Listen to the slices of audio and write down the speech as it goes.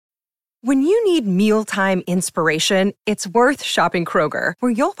When you need mealtime inspiration, it's worth shopping Kroger,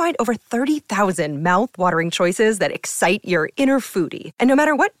 where you'll find over 30,000 mouth-watering choices that excite your inner foodie. And no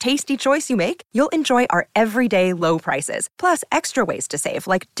matter what tasty choice you make, you'll enjoy our everyday low prices, plus extra ways to save,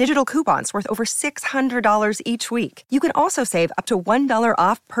 like digital coupons worth over $600 each week. You can also save up to $1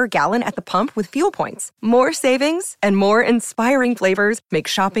 off per gallon at the pump with fuel points. More savings and more inspiring flavors make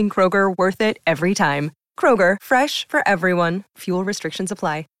shopping Kroger worth it every time. Kroger, fresh for everyone. Fuel restrictions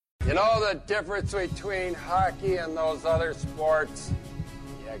apply. You know the difference between hockey and those other sports?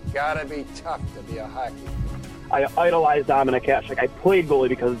 You gotta be tough to be a hockey. I idolize Dominik Hasek. I played goalie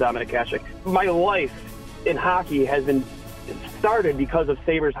because of Dominik Hasek. My life in hockey has been started because of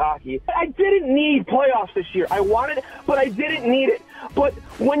Sabres hockey. I didn't need playoffs this year. I wanted it, but I didn't need it. But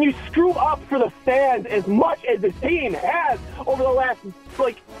when you screw up for the fans as much as this team has over the last,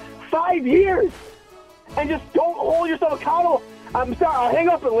 5 years, and just don't hold yourself accountable, I'm sorry, I'll hang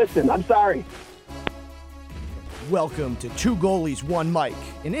up and listen. I'm sorry. Welcome to Two Goalies, One Mic,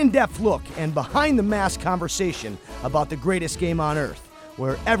 an in-depth look and behind-the-mask conversation about the greatest game on earth,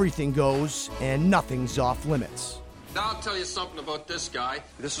 where everything goes and nothing's off limits. Now I'll tell you something about this guy.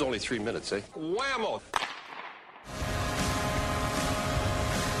 This is only 3 minutes, eh? Whammo!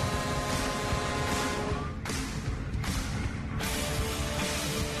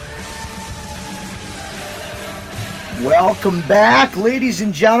 Welcome back, ladies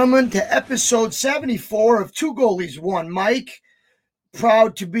and gentlemen, to episode 74 of Two Goalies, One Mic.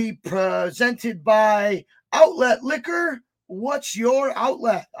 Proud to be presented by Outlet Liquor. What's your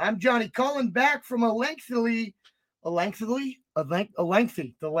outlet? I'm Johnny Cullen, back from a lengthy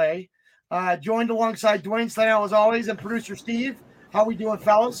delay. Joined alongside Dwayne Slano as always, and producer Steve. How we doing,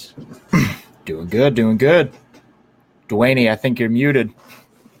 fellas? Doing good. Dwayne, I think you're muted.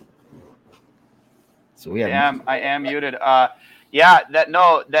 So we have. I am muted. That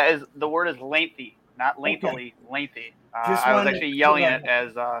is the word is lengthy, not lengthily, lengthy. I was actually yelling it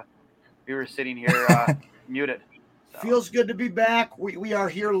as we were sitting here muted. So. Feels good to be back. We are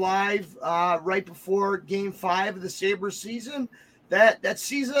here live right before Game 5 of the Sabres season. That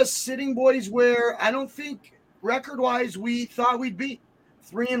sees us sitting, boys, where I don't think record-wise we thought we'd be.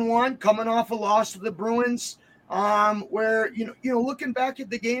 3-1, coming off a loss to the Bruins. Where looking back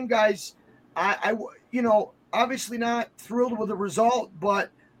at the game, guys, I obviously not thrilled with the result,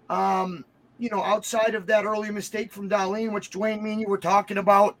 but outside of that early mistake from Dahlin, which Dwayne, me and you were talking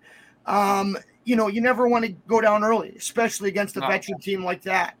about, you never want to go down early, especially against a veteran team like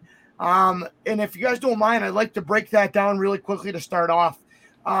that. And if you guys don't mind, I'd like to break that down really quickly to start off.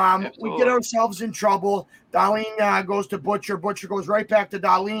 We get ourselves in trouble. Dahlin goes to Butcher. Butcher goes right back to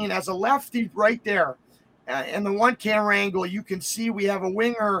Dahlin as a lefty right there. And the one camera angle, you can see we have a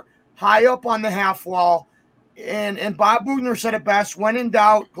winger high up on the half wall. And Bob Bugner said it best, when in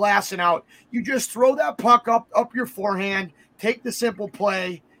doubt, glassing out. You just throw that puck up your forehand, take the simple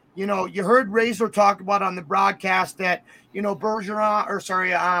play. You heard Razor talk about on the broadcast that,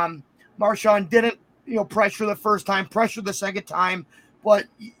 Marchand didn't, pressure the first time, pressure the second time. But,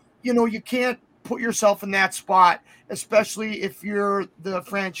 you can't put yourself in that spot, especially if you're the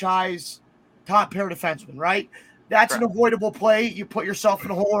franchise top pair defenseman, right? That's an avoidable play. You put yourself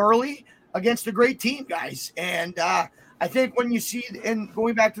in a hole early against a great team, guys. And I think when you see, and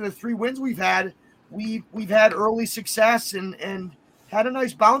going back to the 3 wins we've had had early success and had a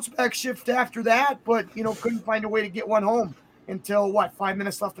nice bounce back shift after that, but, couldn't find a way to get one home until 5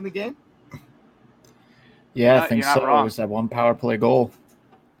 minutes left in the game? Yeah, I think so. It was that one power play goal.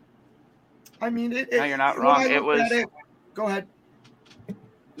 I mean, you're not wrong. Go ahead.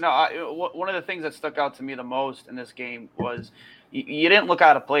 No, one of the things that stuck out to me the most in this game was you didn't look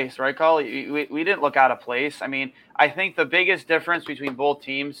out of place, right, Carl? We didn't look out of place. I mean, I think the biggest difference between both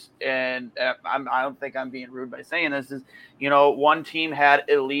teams, and I don't think I'm being rude by saying this, is, one team had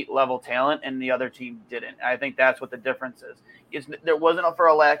elite level talent and the other team didn't. I think that's what the difference is. There wasn't for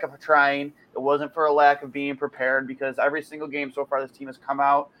a lack of trying. It wasn't for a lack of being prepared, because every single game so far this team has come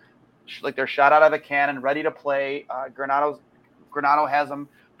out like they're shot out of a cannon, ready to play. Granato has them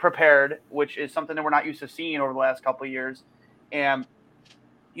prepared, which is something that we're not used to seeing over the last couple of years. And,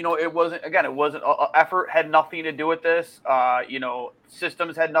 it wasn't effort had nothing to do with this.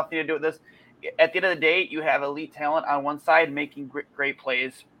 Systems had nothing to do with this. At the end of the day, you have elite talent on one side making great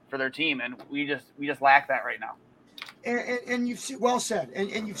plays for their team. And we just lack that right now. And you've seen, well said,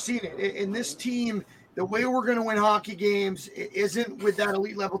 and you've seen it in this team. The way we're going to win hockey games isn't with that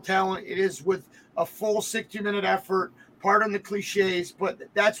elite level talent. It is with a full 60-minute effort, pardon the cliches, but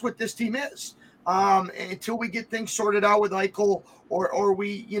that's what this team is. until we get things sorted out with Eichel or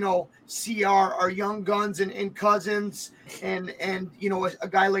we, see our young guns and Cousins and a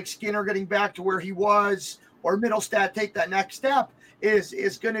guy like Skinner getting back to where he was, or Middlestat take that next step,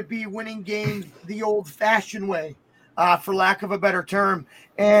 is going to be winning games the old-fashioned way, for lack of a better term.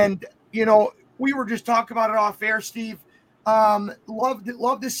 And, we were just talking about it off air, Steve.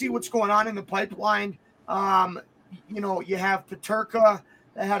 Love to see what's going on in the pipeline. You have Peterka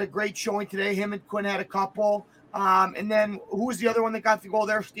that had a great showing today. Him and Quinn had a couple. And then who was the other one that got the goal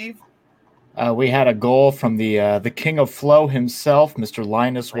there, Steve? We had a goal from the king of flow himself, Mr.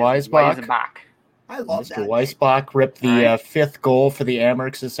 Linus Weisbach. I love Mr. that. Weisbach ripped the fifth goal for the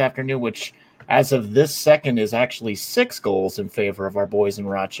Amerks this afternoon, which as of this second is actually 6 goals in favor of our boys in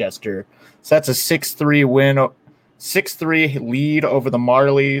Rochester. So that's a 6-3 win, 6-3 lead over the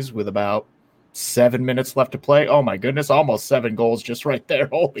Marlies with about 7 minutes left to play. Oh my goodness, almost 7 goals just right there.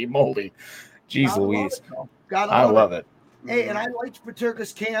 Holy moly. Jeez Louise. I love it. Hey, and I liked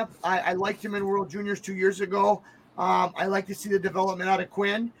Peterka's camp. I liked him in World Juniors 2 years ago. I like to see the development out of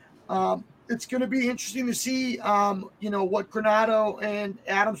Quinn. It's going to be interesting to see, what Granato and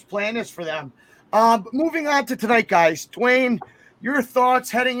Adams' plan is for them. Moving on to tonight, guys. Dwayne, your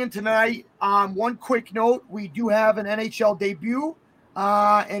thoughts heading in tonight. One quick note, we do have an NHL debut,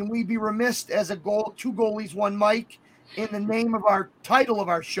 and we'd be remiss as 2 goalies, 1 mic in the name of our title of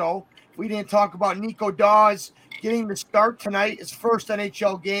our show. We didn't talk about Nico Dawes getting the start tonight, his first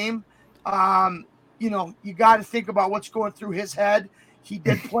NHL game. You got to think about what's going through his head. He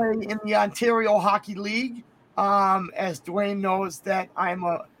did play in the Ontario Hockey League, as Dwayne knows that I'm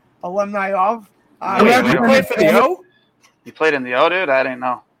a alumni of. You played for the O? You played in the O, dude? I didn't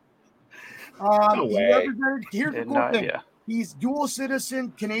know. No way. Here's the cool thing. He's dual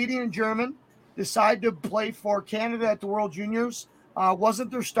citizen, Canadian and German. Decided to play for Canada at the World Juniors.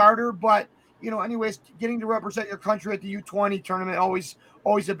 Wasn't their starter, but anyways, getting to represent your country at the U20 tournament, always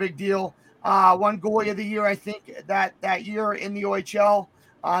a big deal. Won goalie of the year, I think, that year in the OHL,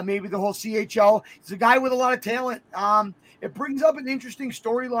 maybe the whole CHL. He's a guy with a lot of talent. It brings up an interesting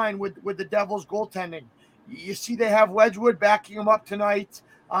storyline with the Devils goaltending. You see they have Wedgwood backing him up tonight.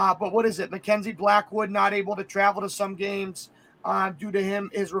 But what is it? Mackenzie Blackwood not able to travel to some games due to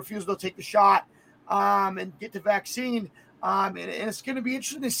his refusal to take the shot and get the vaccine. And it's going to be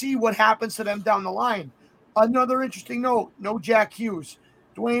interesting to see what happens to them down the line. Another interesting note, no Jack Hughes.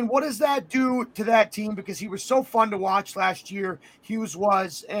 Dwayne, what does that do to that team? Because he was so fun to watch last year, Hughes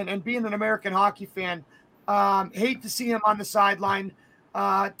was, and being an American hockey fan, hate to see him on the sideline.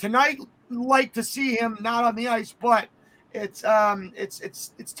 Tonight, like to see him not on the ice, but it's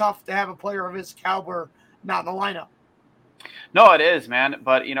tough to have a player of his caliber not in the lineup. No, it is, man.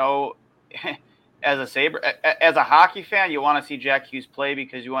 But, as a hockey fan, you want to see Jack Hughes play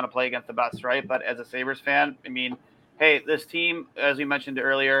because you want to play against the best, right? But as a Sabres fan, I mean, hey, this team, as we mentioned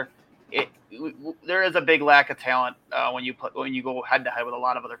earlier, there is a big lack of talent when you go head to head with a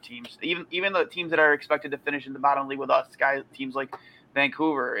lot of other teams. Even the teams that are expected to finish in the bottom league with us, teams like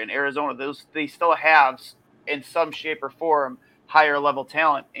Vancouver and Arizona, they still have, in some shape or form, higher level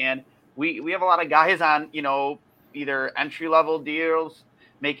talent. And we have a lot of guys on, either entry level deals,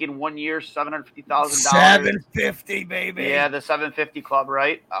 making 1 year $750,000. $750, baby. Yeah, the 750 club,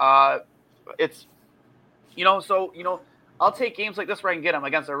 right? It's I'll take games like this where I can get them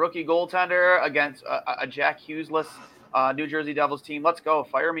against a rookie goaltender, against a Jack Hughes-less New Jersey Devils team. Let's go,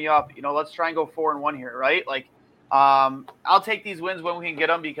 fire me up. Let's try and go 4-1 here, right? I'll take these wins when we can get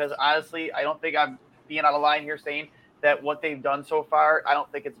them, because honestly, I don't think I'm being out of line here saying that what they've done so far, I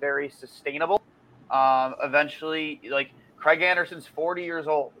don't think it's very sustainable. Eventually, Craig Anderson's 40 years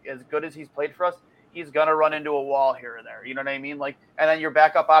old. As good as he's played for us, he's gonna run into a wall here and there. You know what I mean? And then your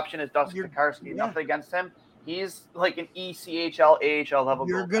backup option is Dustin Tokarski. Yeah. Nothing against him. He's like an ECHL, AHL level.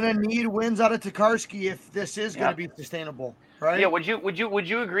 You're gonna need wins out of Tokarski if this is gonna be sustainable, right? Yeah. Would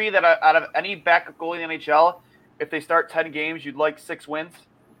you agree that out of any backup goalie in the NHL, if they start 10 games, you'd like 6 wins?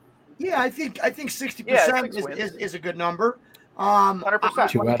 Yeah, I think 60% is a good number. 100%.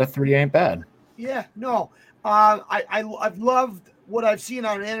 2 out of 3 ain't bad. Yeah, no. I've loved what I've seen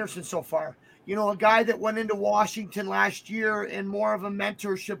out of Anderson so far. A guy that went into Washington last year in more of a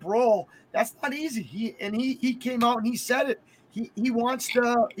mentorship role. That's not easy. He came out and he said it. He wants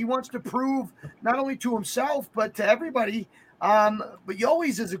to prove not only to himself but to everybody. But you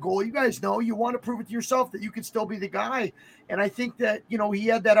always, as a goalie, you guys know, you want to prove it to yourself that you can still be the guy. And I think that he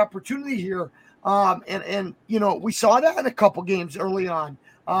had that opportunity here. And we saw that in a couple games early on.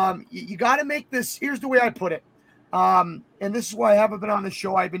 You got to make this. Here's the way I put it. And this is why I haven't been on the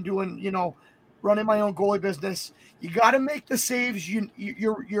show. I've been doing, running my own goalie business. You got to make the saves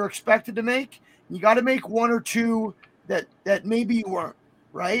you're expected to make. You got to make one or two that maybe you weren't,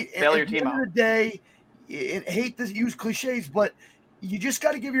 right? Bail your at the team end out. of the day, I hate to use cliches, but you just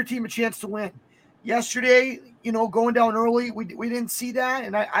got to give your team a chance to win. Yesterday, going down early, we didn't see that,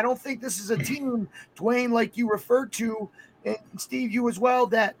 and I don't think this is a team, Dwayne, like you referred to, and Steve, you as well,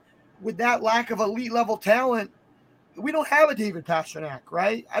 that with that lack of elite level talent, we don't have a David Pastrnak,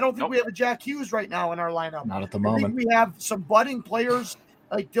 right? I don't think we have a Jack Hughes right now in our lineup. Not at the I think moment. we have some budding players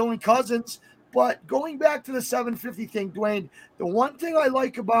like Dylan Cousins. But going back to the 750 thing, Dwayne, the one thing I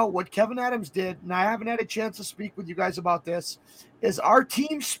like about what Kevyn Adams did, and I haven't had a chance to speak with you guys about this, is our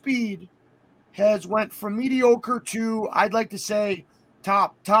team speed has went from mediocre to, I'd like to say,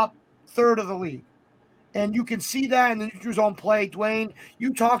 top third of the league. And you can see that in the neutral zone play. Dwayne,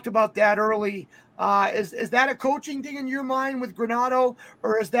 you talked about that early. Is that a coaching thing in your mind with Granato,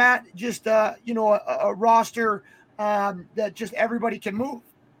 or is that just a roster that just everybody can move?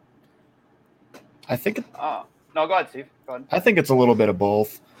 I think No, go ahead, Steve. Go ahead. I think it's a little bit of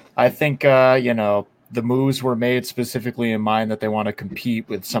both. I think the moves were made specifically in mind that they want to compete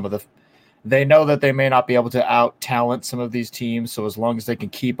with some of the. They know that they may not be able to out-talent some of these teams, so as long as they can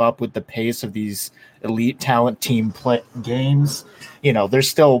keep up with the pace of these elite talent team play games, they're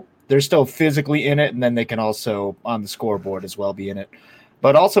still physically in it, and then they can also on the scoreboard as well be in it.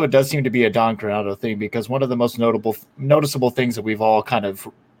 But also, it does seem to be a Don Granato thing, because one of the most noticeable things that we've all kind of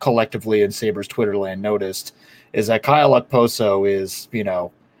collectively in Sabres Twitter land noticed is that Kyle Okposo is,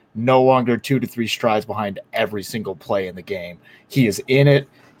 no longer 2 to 3 strides behind every single play in the game. He is in it.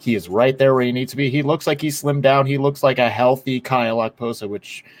 He is right there where he needs to be. He looks like he's slimmed down. He looks like a healthy Kyle Okposo,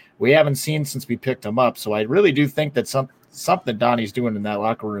 which we haven't seen since we picked him up. So I really do think that something Donnie's doing in that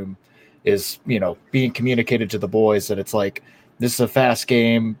locker room is, being communicated to the boys that it's like, this is a fast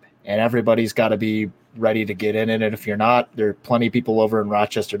game and everybody's got to be ready to get in it. And if you're not, there are plenty of people over in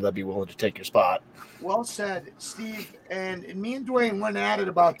Rochester that'd be willing to take your spot. Well said, Steve. And me and Dwayne went at it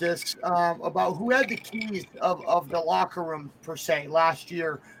about this, about who had the keys of the locker room, per se, last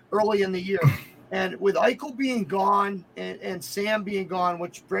year, early in the year. And with Eichel being gone and Sam being gone,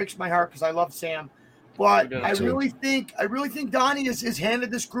 which breaks my heart because I love Sam. But I really think Donnie has handed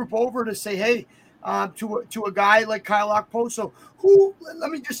this group over to say, hey, to a guy like Kyle Okposo, who,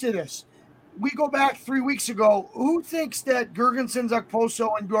 let me just say this. We go back 3 weeks ago. Who thinks that Girgensons,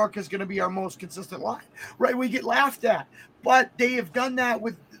 Okposo, and York is going to be our most consistent line? Right? We get laughed at. But they have done that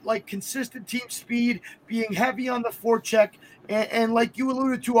with like consistent team speed, being heavy on the forecheck, and like you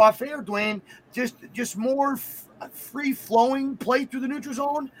alluded to off air, Dwayne, just more free-flowing play through the neutral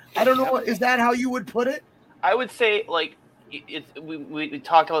zone. I don't know. Is that how you would put it? I would say, like, we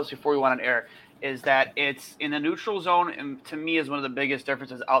talked about this before we went on air, is that it's in the neutral zone, and to me is one of the biggest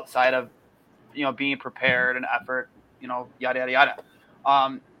differences outside of being prepared and effort, yada, yada,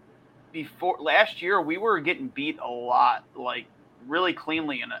 yada. Before last year, we were getting beat a lot, like really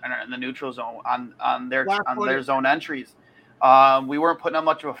cleanly in the neutral zone on their zone entries. We weren't putting up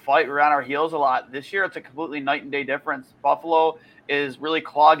much of a fight. We were on our heels a lot. This year, it's a completely night and day difference. Buffalo is really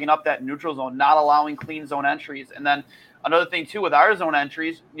clogging up that neutral zone, not allowing clean zone entries. And then another thing too, with our zone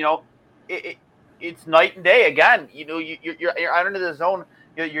entries, it's night and day again. You're out into the zone.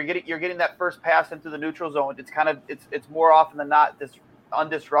 You're getting that first pass into the neutral zone. It's more often than not this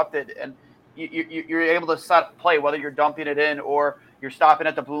undisrupted, and you're able to set play, whether you're dumping it in or you're stopping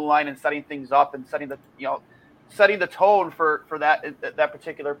at the blue line and setting things up and setting the tone for that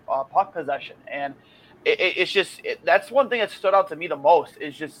particular puck possession. And it's just that's one thing that stood out to me the most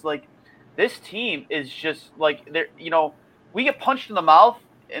is just like this team is just like we get punched in the mouth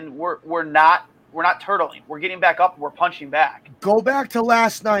and we're not turtling. We're getting back up and we're punching back. Go back to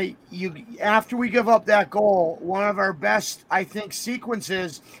last night. After we give up that goal, one of our best, I think,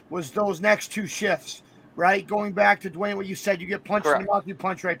 sequences was those next two shifts, right? Going back to Dwayne, what you said, you get punched in the mouth, you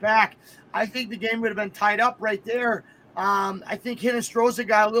punch right back. I think the game would have been tied up right there. I think Hinostroza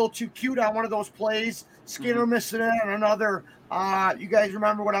got a little too cute on one of those plays. Skinner missing it on another. You guys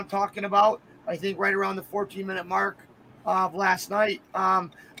remember what I'm talking about? I think right around the 14-minute mark of last night.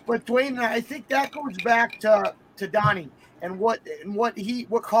 But Dwayne, I think that goes back to Donnie and what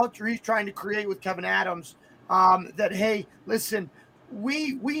culture he's trying to create with Kevyn Adams. That hey, listen,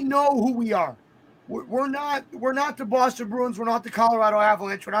 we know who we are. We're not the Boston Bruins. We're not the Colorado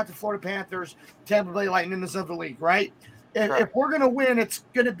Avalanche. We're not the Florida Panthers, Tampa Bay Lightning of the league, right? If we're gonna win, it's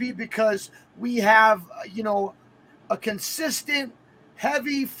gonna be because we have a consistent,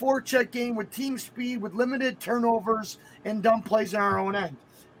 heavy forecheck game with team speed, with limited turnovers and dumb plays on our own end.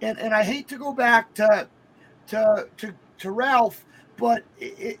 And I hate to go back to Ralph, but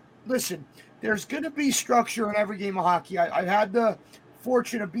listen, there's going to be structure in every game of hockey. I've had the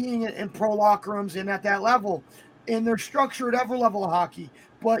fortune of being in pro locker rooms and at that level, and there's structure at every level of hockey.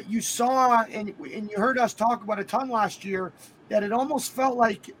 But you saw and you heard us talk about a ton last year that it almost felt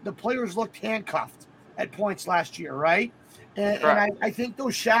like the players looked handcuffed at points last year, right? And I think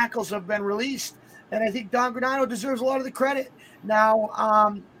those shackles have been released, and I think Don Granato deserves a lot of the credit.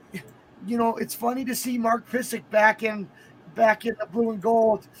 Now, it's funny to see Mark Pysyk back in the blue and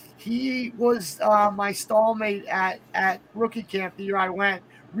gold. He was my stallmate at rookie camp the year I went.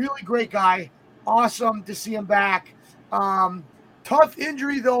 Really great guy. Awesome to see him back. Tough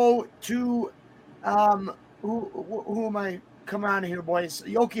injury though to who am I? Come on here, boys.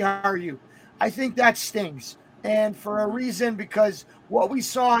 Yoki Haru. I think that stings, and for a reason, because what we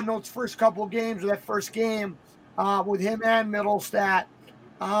saw in those first couple of games, or that first game with him and Middlestat,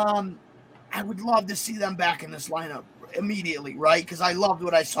 I would love to see them back in this lineup immediately, right? Because I loved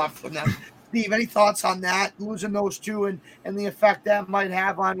what I saw from them. Steve, any thoughts on that, losing those two, and the effect that might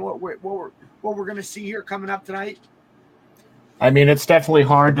have on what we're going to see here coming up tonight? I mean, it's definitely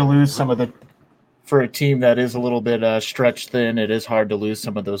hard to lose some of the – for a team that is a little bit stretched thin, it is hard to lose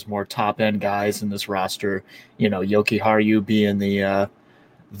some of those more top-end guys in this roster. Yoki Haru being the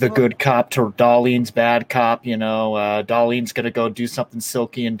good cop to Dahlin's bad cop. Dahlin's going to go do something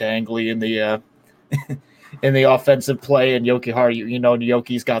silky and dangly in the in the offensive play, and Yoki Haru,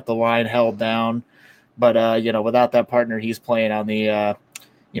 Yoki's got the line held down. But, without that partner, he's playing on the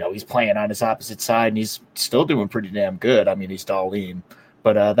he's playing on his opposite side, and he's still doing pretty damn good. I mean, he's Dahlin.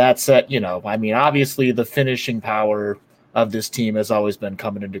 But that said, obviously the finishing power of this team has always been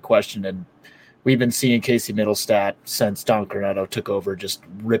coming into question, and we've been seeing Casey Middlestat since Don Granato took over, just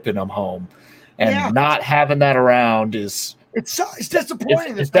ripping them home, and not having that around is it's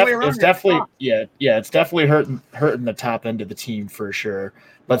disappointing. It's definitely it's definitely hurting the top end of the team for sure.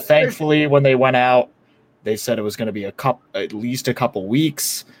 But thankfully, when they went out, they said it was going to be at least a couple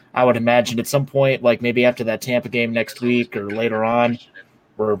weeks. I would imagine at some point, like maybe after that Tampa game next week or later on,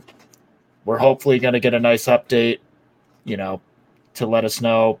 we're hopefully going to get a nice update, to let us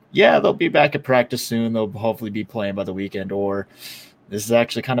know, they'll be back at practice soon. They'll hopefully be playing by the weekend, or this is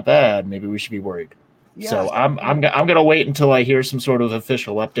actually kind of bad. Maybe we should be worried. Yeah. So I'm going to wait until I hear some sort of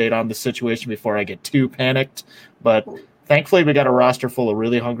official update on the situation before I get too panicked. But thankfully, we got a roster full of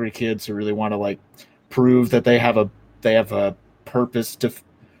really hungry kids who really want to prove that they have a purpose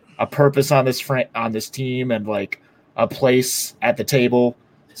on this team and a place at the table.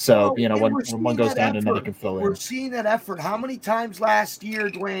 So, when one goes down, another can fill in. We're seeing that effort. How many times last year,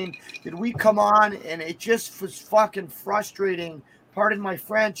 Dwayne, did we come on and it just was fucking frustrating, pardon my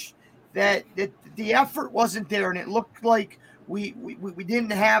French, that the effort wasn't there, and it looked like we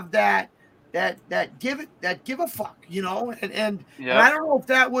didn't have that give a fuck, and I don't know if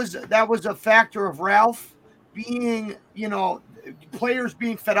that was a factor of Ralph being, players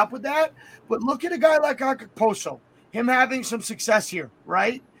being fed up with that, but look at a guy like Okposo, him having some success here,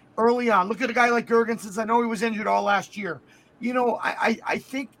 right? Early on. Look at a guy like Girgensons. I know he was injured all last year. I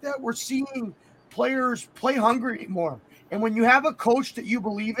think that we're seeing players play hungry more. And when you have a coach that you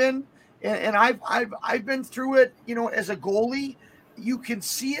believe in, and I've been through it, as a goalie, you can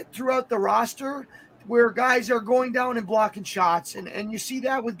see it throughout the roster where guys are going down and blocking shots. And you see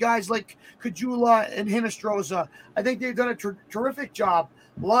that with guys like Kajula and Hinostroza. I think they've done a terrific job.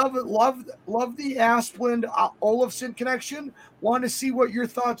 Love the Asplund Olofsson connection. Want to see what your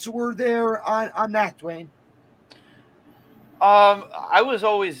thoughts were there on that, Dwayne. I was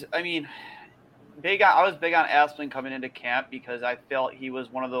big on Asplund coming into camp because I felt he was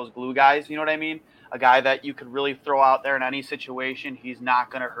one of those glue guys. You know what I mean? A guy that you could really throw out there in any situation. He's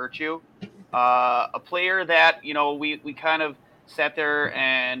not going to hurt you. A player that we kind of sat there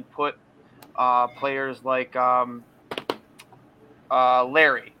and put players like Larry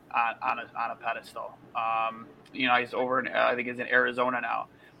on a pedestal. He's over in, I think he's in Arizona now.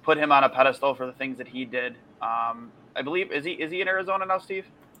 Put him on a pedestal for the things that he did. I believe is he in Arizona now, Steve?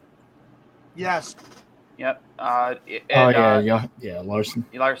 Yes. Yep. Larson.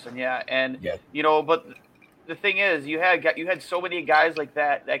 Larson, yeah, and but the thing is, you had so many guys like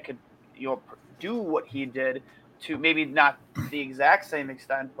that could do what he did to maybe not the exact same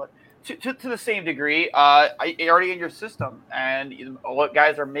extent, but to the same degree, already in your system, and what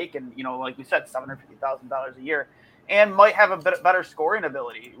guys are making, like we said, $750,000 a year, and might have a bit better scoring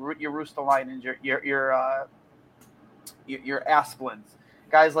ability. Your Rustalainen and your Asplunds,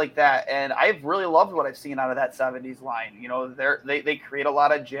 guys like that, and I've really loved what I've seen out of that 70s line. They create a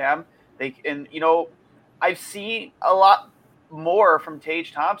lot of jam. I've seen a lot more from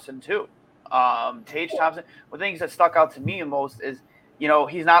Tage Thompson too. Tage Thompson. One of the things that stuck out to me most is,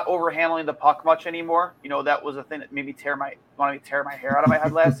 he's not overhandling the puck much anymore. That was a thing that made me tear my hair out of my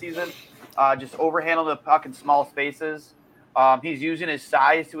head last season. Just overhandling the puck in small spaces. He's using his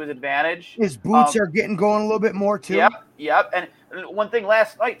size to his advantage. His boots are getting going a little bit more too. Yep. And one thing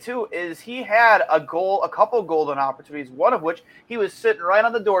last night too is he had a couple golden opportunities. One of which he was sitting right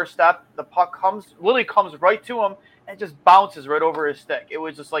on the doorstep. The puck comes right to him and just bounces right over his stick. It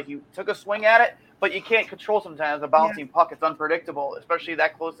was just like you took a swing at it, but you can't control sometimes a bouncing puck. It's unpredictable, especially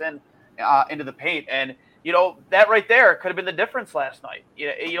that close into the paint. And that right there could have been the difference last night.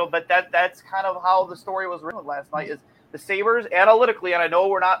 But that's kind of how the story was written last night. Is the Sabres analytically, and I know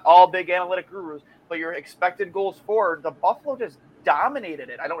we're not all big analytic gurus, but your expected goals for, the Buffalo just dominated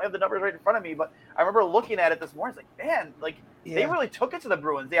it. I don't have the numbers right in front of me, but I remember looking at it this morning. It's like, man, they really took it to the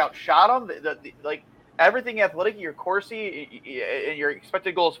Bruins. They outshot them. Like everything athletic, your Corsi and your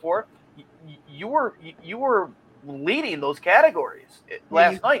expected goals for, you were leading those categories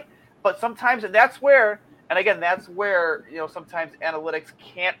last night. But sometimes, and that's where sometimes analytics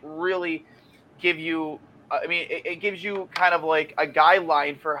can't really give you. It gives you kind of like a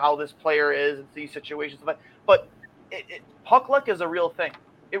guideline for how this player is in these situations. But puck luck is a real thing.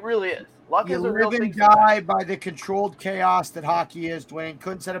 It really is. Luck is a real thing. You live and die by the controlled chaos that hockey is, Dwayne.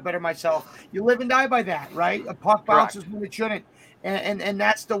 Couldn't said it better myself. You live and die by that, right? A puck bounces when it shouldn't. And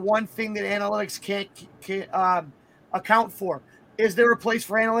that's the one thing that analytics can't account for. Is there a place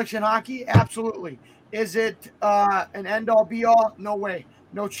for analytics in hockey? Absolutely. Is it an end-all, be-all? No way.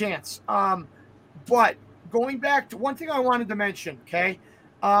 No chance. But going back to one thing I wanted to mention, okay?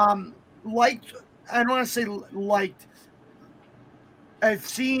 I don't want to say liked. I've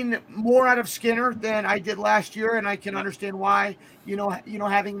seen more out of Skinner than I did last year, and I can understand why.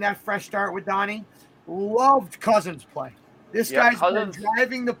 Having that fresh start with Donnie. Loved Cousins' play. This guy's been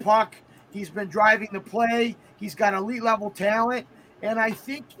driving the puck. He's been driving the play. He's got elite level talent. And I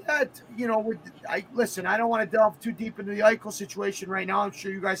think that, I don't want to delve too deep into the Eichel situation right now. I'm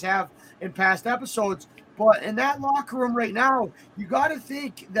sure you guys have in past episodes. But in that locker room right now, you got to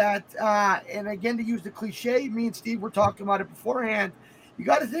think that, and again, to use the cliche, me and Steve were talking about it beforehand, you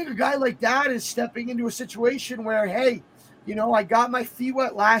got to think a guy like that is stepping into a situation where, hey, I got my feet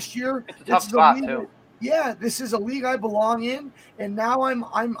wet last year. It's a tough spot, too. Yeah, this is a league I belong in, and now I'm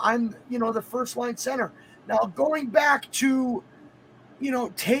the first line center. Now going back to,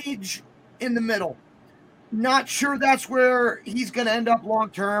 Tage in the middle, not sure that's where he's going to end up long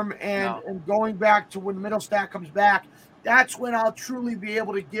term. And going back to when Middlestat comes back, that's when I'll truly be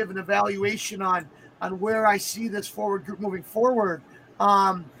able to give an evaluation on where I see this forward group moving forward.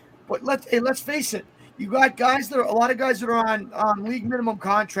 But let's face it, you got a lot of guys that are on league minimum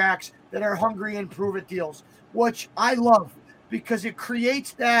contracts that are hungry and prove it deals, which I love because it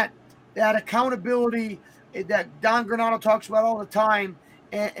creates that accountability that Don Granato talks about all the time,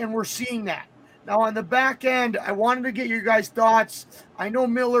 and we're seeing that. Now on the back end, I wanted to get your guys' thoughts. I know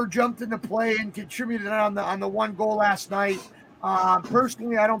Miller jumped into play and contributed on the one goal last night.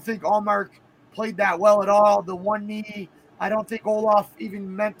 Personally, I don't think Allmark played that well at all. The one knee, I don't think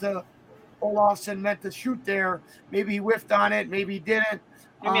Olofsson meant to shoot there. Maybe he whiffed on it. Maybe he didn't.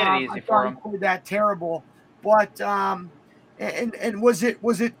 He made it easy for him. He played that terrible, but and was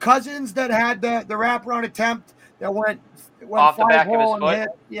it Cousins that had the wraparound attempt that went off the back of his foot?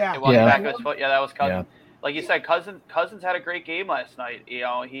 Yeah, it went the back of his foot. Yeah, that was Cousins. Yeah. Like you said, Cousins had a great game last night.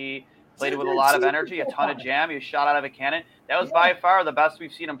 He played with a lot of energy, a ton of jam. He was shot out of a cannon. That was by far the best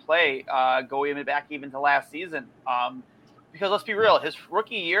we've seen him play going back even to last season. Because let's be real, his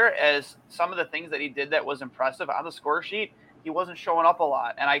rookie year, as some of the things that he did that was impressive on the score sheet, he wasn't showing up a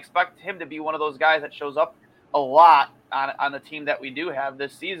lot. And I expect him to be one of those guys that shows up a lot on the team that we do have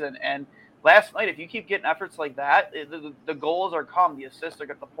this season. And last night, if you keep getting efforts like that, the goals are come, the assists are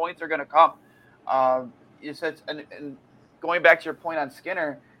the points are going to come. And going back to your point on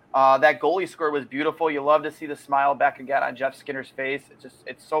Skinner, that goal he scored was beautiful. You love to see the smile back again on Jeff Skinner's face.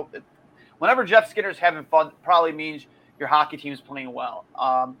 Whenever Jeff Skinner's having fun, probably means your hockey team's playing well.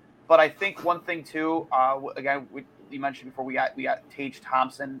 But I think one thing too, again, you mentioned before, we got Tage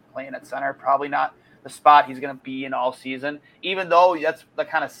Thompson playing at center. Probably not the spot he's going to be in all season, even though that's the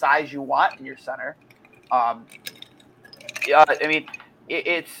kind of size you want in your center.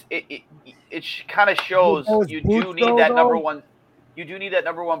 It kind of shows you do need that number one. You do need that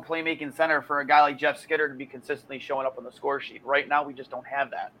number one playmaking center for a guy like Jeff Skinner to be consistently showing up on the score sheet. Right now, we just don't have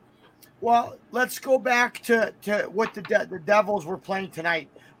that. Well, let's go back to what the Devils were playing tonight.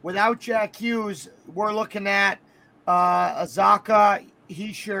 Without Jack Hughes, we're looking at Azaka,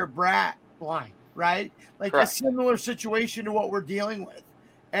 Hischier, Bratt line, right? Like Correct. A similar situation to what we're dealing with.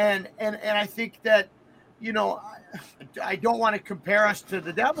 And I think that you know, I don't want to compare us to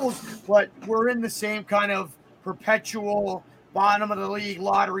the Devils, but we're in the same kind of perpetual bottom of the league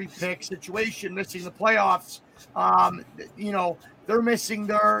lottery pick situation, missing the playoffs. You know, they're missing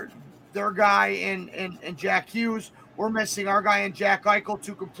their guy in Jack Hughes. We're missing our guy in Jack Eichel,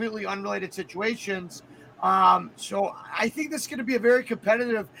 two completely unrelated situations. So I think this is going to be a very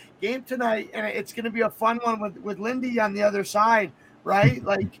competitive game tonight, and it's going to be a fun one with Lindy on the other side, right?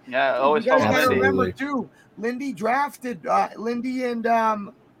 Like, yeah, always you guys fun. got to remember too. Lindy drafted Lindy and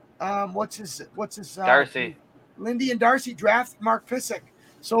what's his Darcy. Lindy and Darcy drafted Mark Pysyk,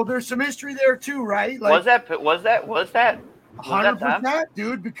 so there's some history there too, right? Like, was that 100%,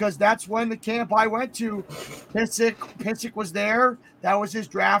 dude, because that's when the camp I went to, Pysyk was there. That was his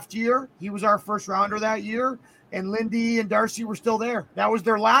draft year. He was our first rounder that year, and Lindy and Darcy were still there. That was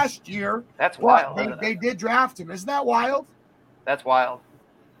their last year. That's wild. They did draft him. Isn't that wild? That's wild.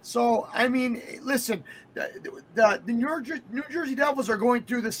 So, I mean, listen, the New Jersey Devils are going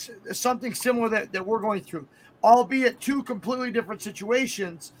through this something similar that we're going through, albeit two completely different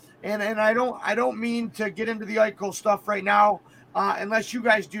situations. And I don't mean to get into the Eichel stuff right now, unless you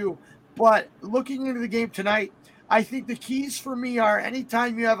guys do. But looking into the game tonight, I think the keys for me are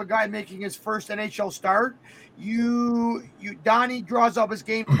anytime you have a guy making his first NHL start, Donnie draws up his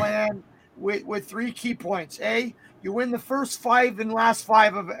game plan with 3 key points. You win the first 5 and last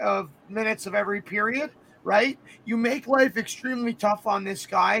 5 of minutes of every period, right? You make life extremely tough on this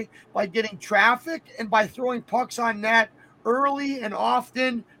guy by getting traffic and by throwing pucks on net early and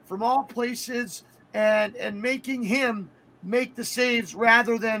often from all places and making him make the saves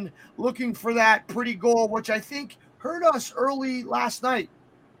rather than looking for that pretty goal, which I think hurt us early last night.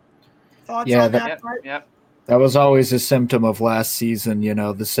 Thoughts on that? Yep. That was always a symptom of last season, you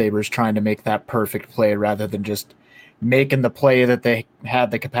know, the Sabres trying to make that perfect play rather than just making the play that they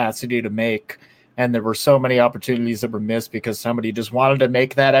had the capacity to make. And there were so many opportunities that were missed because somebody just wanted to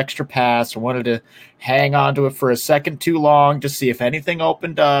make that extra pass or wanted to hang on to it for a second too long to see if anything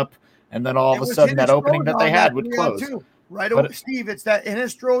opened up. And then all of a sudden that opening that they had would close. Right away, Steve, it's that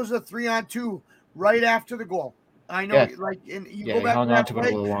Hinostroza 3-on-2 right after the goal. I know, and you go back to that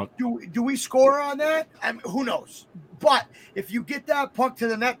play. Do we score on that? I mean, who knows? But if you get that puck to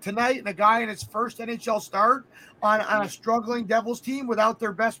the net tonight and a guy in his first NHL start on a struggling Devils team without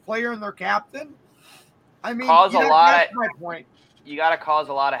their best player and their captain, I mean, that's my point. You got to cause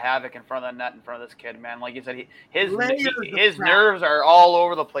a lot of havoc in front of the net in front of this kid, man. Like you said, his nerves are all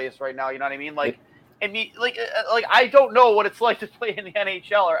over the place right now. You know what I mean? Like, I don't know what it's like to play in the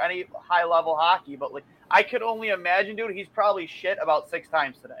NHL or any high level hockey, but like I could only imagine, dude. He's probably shit about 6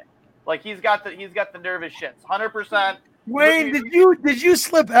 times today. Like he's got the nervous shits, 100%. Wayne, did you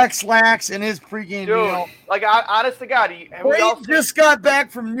slip X-Lax in his pregame meal? Like honest to God, Wayne just got back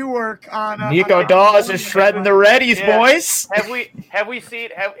from Newark on. Nico Dawes is shredding the Reddies, boys. Have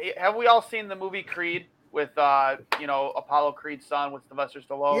we all seen the movie Creed with Apollo Creed's son with Sylvester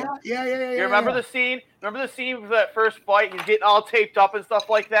Stallone? Yeah. You remember the scene? Remember the scene of that first fight? He's getting all taped up and stuff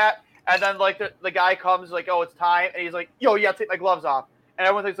like that, and then like the guy comes like, "Oh, it's time," and he's like, "Yo, you gotta take my gloves off." And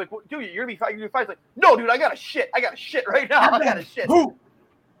everyone thinks like, dude, you're gonna be fine. It's like, no, dude, I got a shit right now. I got a shit.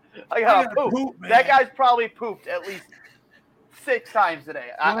 I got a poop. That guy's probably pooped at least 6 times today.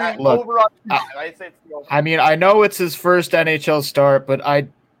 I mean, I know it's his first NHL start, but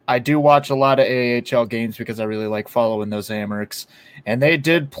I do watch a lot of AHL games because I really like following those Amherst. And they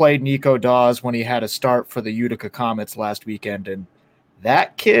did play Nico Dawes when he had a start for the Utica Comets last weekend, and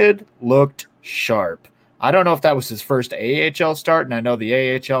that kid looked sharp. I don't know if that was his first AHL start, and I know the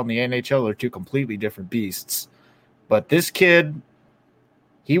AHL and the NHL are 2 completely different beasts. But this kid,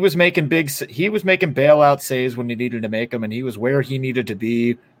 he was making bailout saves when he needed to make them, and he was where he needed to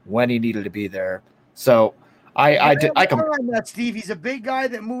be when he needed to be there. So I can that, Steve. He's a big guy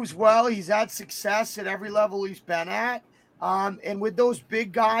that moves well. He's had success at every level he's been at. And with those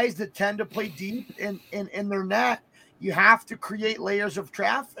big guys that tend to play deep in their net, you have to create layers of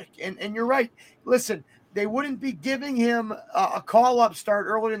traffic. And you're right. Listen, they wouldn't be giving him a call-up start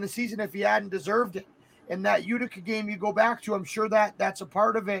early in the season if he hadn't deserved it. In that Utica game you go back to, I'm sure that's a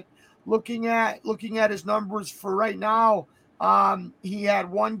part of it. Looking at his numbers for right now, he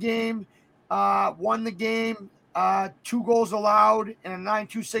had 1 game, won the game, 2 goals allowed, and a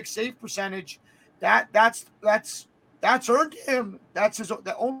 .926 save percentage. That's earned him. That's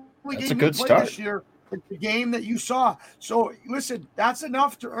the only game he played this year. The game that you saw. So listen, that's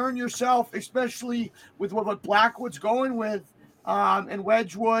enough to earn yourself, especially with what Blackwood's going with, and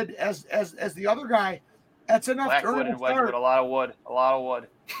Wedgwood as the other guy. That's enough to Blackwood earn a and Wedgwood, start. a lot of wood.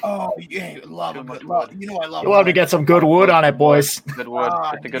 Oh, yeah, love Too a much good wood. You know I love. You'll have to get some good wood on it, boys. Good wood.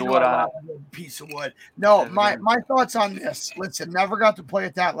 Get the good wood I on love it. a good piece of wood. No, That's my good. thoughts on this. Listen, never got to play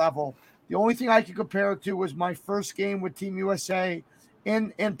at that level. The only thing I could compare it to was my first game with Team USA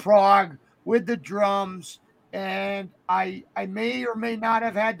in Prague with the drums. And I may or may not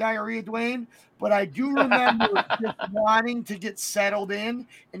have had diarrhea, Dwayne, but I do remember just wanting to get settled in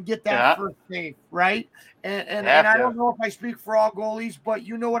and get that first save, right? And I don't know if I speak for all goalies, but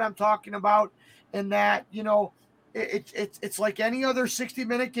you know what I'm talking about. And that, you know, it's like any other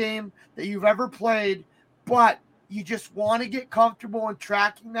 60-minute game that you've ever played, but you just want to get comfortable in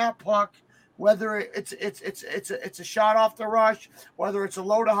tracking that puck, whether it's a shot off the rush, whether it's a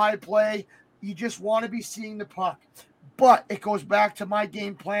low to high play. You just want to be seeing the puck. But it goes back to my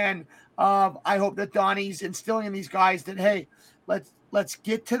game plan of I hope that Donnie's instilling in these guys that, hey, let's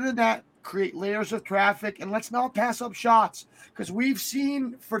get to the net, create layers of traffic, and let's not pass up shots. Because we've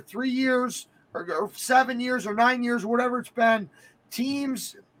seen for 3 years or 7 years or 9 years, or whatever it's been,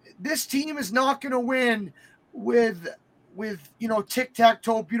 this team is not going to win with you know,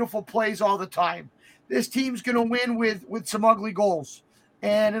 tic-tac-toe beautiful plays all the time. This team's going to win with some ugly goals.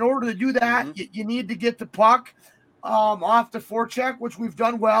 And in order to do that, you need to get the puck off the forecheck, which we've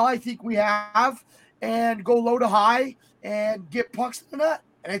done well. I think we have, and go low to high and get pucks to the net.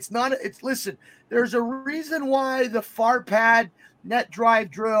 And listen, there's a reason why the far pad net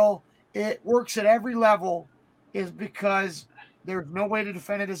drive drill, it works at every level, is because there's no way to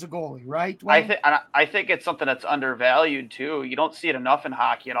defend it as a goalie, right, Dwayne? I think it's something that's undervalued too. You don't see it enough in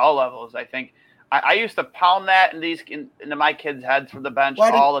hockey at all levels. I think I used to pound that into my kids' heads from the bench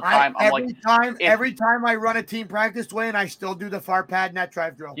all the time. Every time I run a team practice, Dwayne, I still do the far pad net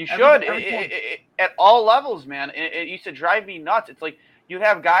drive drill. You should at all levels, man. It used to drive me nuts. It's like you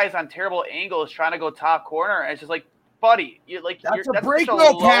have guys on terrible angles trying to go top corner, and it's just like, buddy, that's a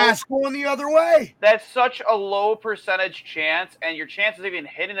break-no pass going the other way. That's such a low percentage chance, and your chances of even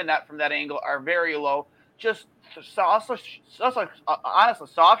hitting the net from that angle are very low. Just honestly,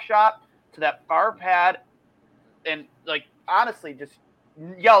 soft shot to that far pad, and honestly, just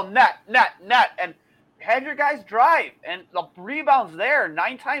yell net, and have your guys drive, and the rebound's there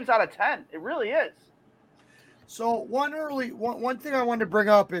 9 times out of 10. It really is. So one thing I wanted to bring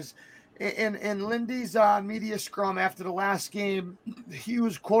up is in Lindy's media scrum after the last game, he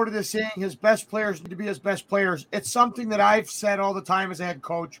was quoted as saying his best players need to be his best players. It's something that I've said all the time as a head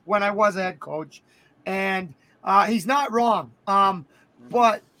coach when I was a head coach, and he's not wrong.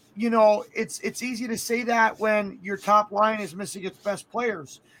 But you know, it's easy to say that when your top line is missing its best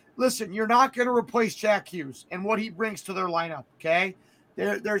players. Listen, you're not going to replace Jack Hughes and what he brings to their lineup, okay?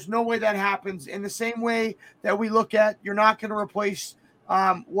 There's no way that happens. In the same way that we look at, you're not going to replace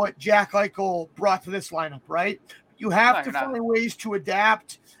what Jack Eichel brought to this lineup, right? You have to find ways to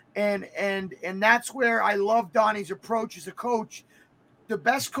adapt, and that's where I love Donnie's approach as a coach. The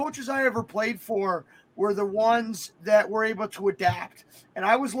best coaches I ever played for were the ones that were able to adapt. And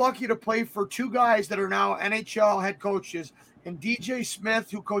I was lucky to play for 2 guys that are now NHL head coaches, and DJ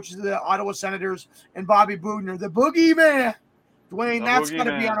Smith, who coaches the Ottawa Senators, and Bobby Boughner, the Boogie Man. Dwayne, that's got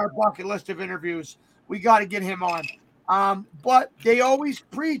to be on our bucket list of interviews. We got to get him on. But they always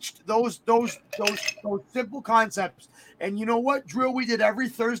preached those simple concepts. And you know what drill we did every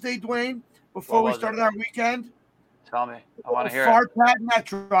Thursday, Dwayne, before we started our weekend? Tell me. I want to hear it. Far pad net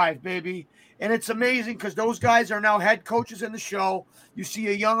drive, baby. And it's amazing because those guys are now head coaches in the show. You see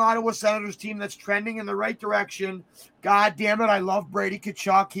a young Ottawa Senators team that's trending in the right direction. God damn it, I love Brady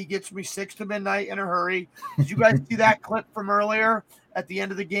Tkachuk. He gets me 6 to midnight in a hurry. Did you guys see that clip from earlier at the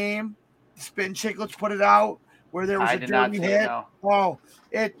end of the game? Spin Chicklets put it out where there was a dirty hit. Oh,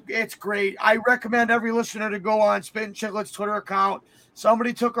 it's great. I recommend every listener to go on Spin Chicklets' Twitter account.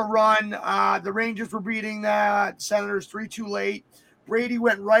 Somebody took a run. The Rangers were beating the Senators 3-2 late. Brady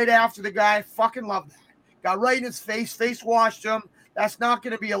went right after the guy. Fucking loved that. Got right in his face washed him. That's not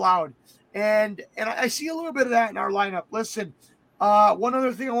going to be allowed. And I see a little bit of that in our lineup. Listen, one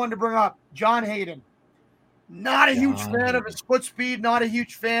other thing I wanted to bring up, John Hayden. Not a huge fan of his foot speed, not a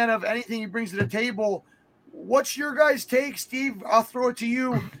huge fan of anything he brings to the table. What's your guys' take, Steve? I'll throw it to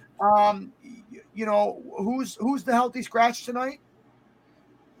you. You know, who's the healthy scratch tonight?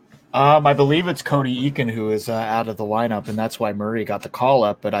 I believe it's Cody Eakin who is out of the lineup, and that's why Murray got the call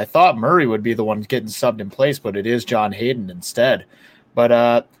up. But I thought Murray would be the one getting subbed in place, but it is John Hayden instead.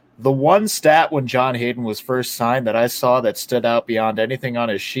 But the one stat when John Hayden was first signed that I saw that stood out beyond anything on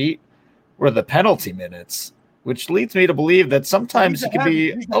his sheet were the penalty minutes, which leads me to believe that sometimes he can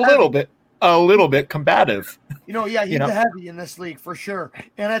be a little bit. a little bit combative. Yeah, he's a heavy in this league for sure.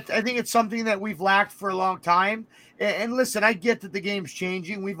 And I think it's something that we've lacked for a long time. And listen, I get that the game's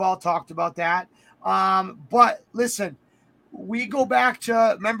changing. We've all talked about that. But listen, we go back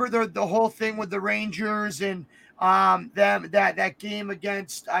to, remember the whole thing with the Rangers and that game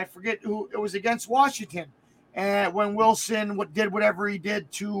against, I forget who it was, against Washington, and when Wilson did whatever he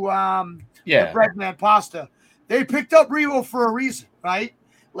did to the Breadman Pasta. They picked up Revo for a reason, right?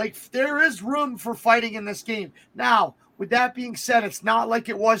 Like, there is room for fighting in this game. Now, with that being said, it's not like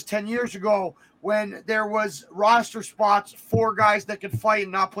it was 10 years ago when there was roster spots for guys that could fight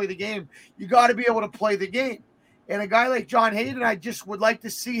and not play the game. You got to be able to play the game. And a guy like John Hayden, I just would like to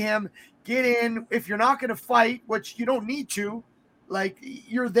see him get in. If you're not going to fight, which you don't need to, like,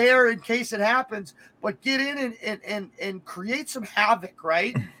 you're there in case it happens, but get in and create some havoc,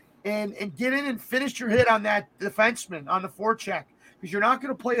 right? And get in and finish your hit on that defenseman on the forecheck, because you're not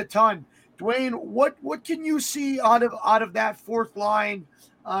going to play a ton. Dwayne, what can you see out of that fourth line?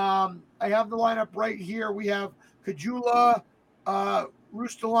 I have the lineup right here. We have Kajula,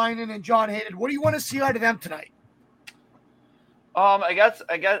 Rustalainen, and John Hayden. What do you want to see out of them tonight? I guess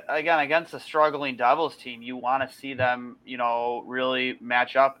again against a struggling Devils team, you want to see them, really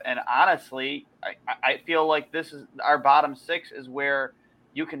match up. And honestly, I feel like this is our bottom six is where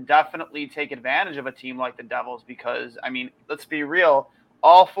you can definitely take advantage of a team like the Devils, because let's be real,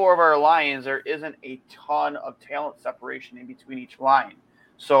 all four of our lines, there isn't a ton of talent separation in between each line.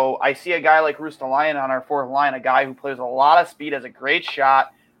 So I see a guy like Rustalainen on our fourth line, a guy who plays a lot of speed, has a great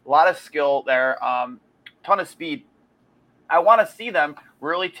shot, a lot of skill there, ton of speed. I want to see them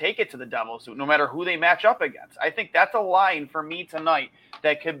really take it to the Devils, no matter who they match up against. I think that's a line for me tonight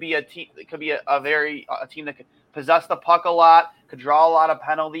that could be a team. It could be a team that could possess the puck a lot, could draw a lot of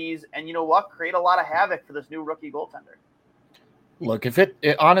penalties, and create a lot of havoc for this new rookie goaltender. Look, if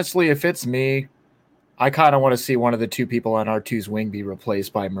it's me, I kind of want to see one of the two people on R2's wing be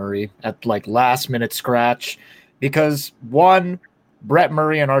replaced by Murray at last minute scratch, because one, Brett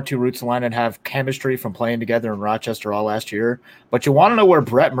Murray and R2 Rustalainen have chemistry from playing together in Rochester all last year. But you want to know where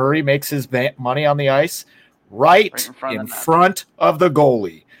Brett Murray makes his money on the ice? Right in front of the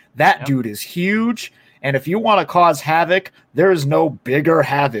goalie. That dude is huge. And if you want to cause havoc, there is no bigger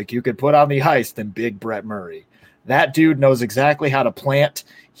havoc you could put on the ice than big Brett Murray. That dude knows exactly how to plant.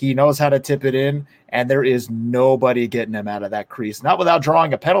 He knows how to tip it in. And there is nobody getting him out of that crease, not without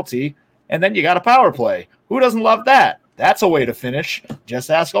drawing a penalty. And then you got a power play. Who doesn't love that? That's a way to finish.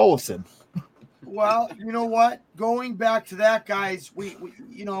 Just ask Olofsson. Well, you know what? Going back to that, guys, we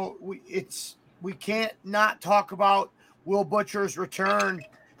can't not talk about Will Butcher's return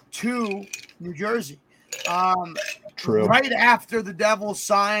to New Jersey. True. Right after the Devils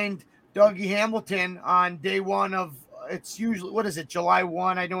signed Dougie Hamilton on day one of, it's usually, what is it, July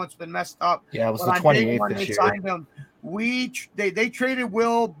 1? I know it's been messed up. Yeah, it was the 28th this year. Signed him. They traded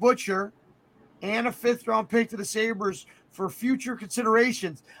Will Butcher and a 5th-round pick to the Sabres for future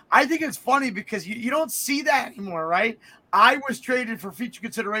considerations. I think it's funny because you don't see that anymore, right? I was traded for future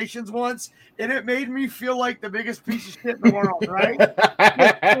considerations once, and it made me feel like the biggest piece of shit in the world, right?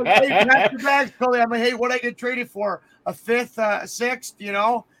 Hey, pack your bags, Cully. I'm like, hey, what I get traded for? A 5th, a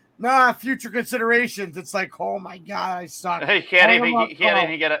 6th, Nah, future considerations. It's like, oh my God, I suck. He can't even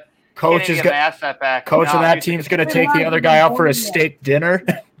get it. Coach is going asset back. Coach of that team's going to take the other guy out for a steak dinner.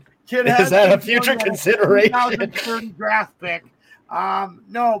 Is that a future consideration? 2030 draft pick.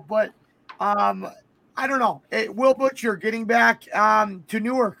 No, but I don't know. Will Butcher getting back to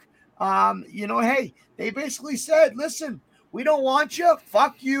Newark. Hey, they basically said, listen, we don't want you.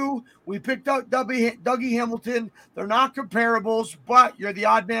 Fuck you. We picked out Dougie Hamilton. They're not comparables, but you're the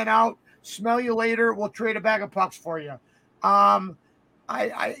odd man out. Smell you later. We'll trade a bag of pucks for you. You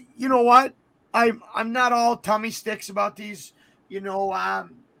know what? I'm not all tummy sticks about these,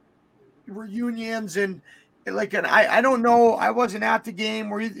 reunions and I don't know. I wasn't at the game.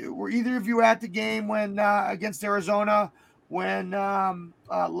 Were either of you at the game when against Arizona when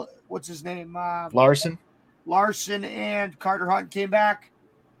what's his name? Larson and Carter Hutton came back?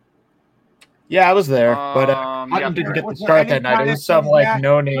 Yeah, I was there, but Hutton didn't get to start that night. It was some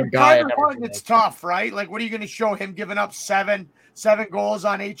no-name guy. Carter Hutton, it's tough, right? Like, what are you going to show him giving up seven goals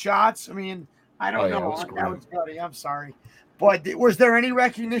on 8 shots? I mean, I don't know. That was funny. I'm sorry. But was there any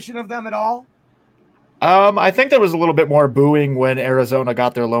recognition of them at all? I think there was a little bit more booing when Arizona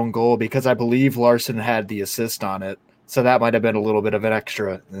got their lone goal because I believe Larson had the assist on it. So that might have been a little bit of an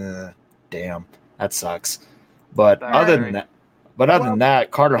extra. Damn, that sucks. But other than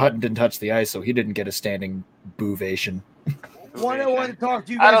that, Carter Hutton didn't touch the ice, so he didn't get a standing boovation. What I want to talk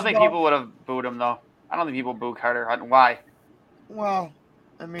to you guys I don't think people would have booed him, though. I don't think people boo Carter Hutton. Why? Well,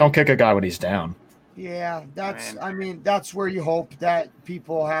 I mean, don't kick a guy when he's down. Yeah, that's where you hope that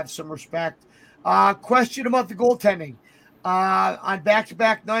people have some respect. Question about the goaltending. On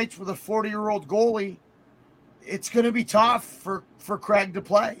back-to-back nights with a 40-year-old goalie, it's going to be tough for Craig to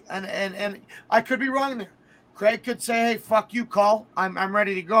play. And I could be wrong there. Craig could say, hey, fuck you, Call. I'm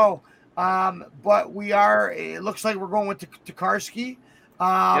ready to go. But it looks like we're going with Tokarski.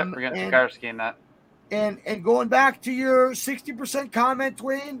 Yep, we're getting Tokarski in that. And going back to your 60% comment,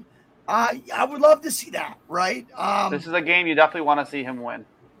 Dwayne, I would love to see that, right? This is a game you definitely want to see him win.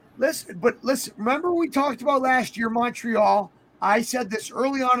 Listen, remember we talked about last year, Montreal. I said this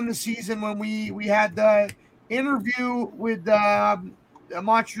early on in the season when we had the interview with the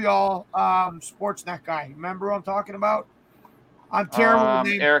Montreal Sportsnet guy. Remember what I'm talking about? I'm terrible with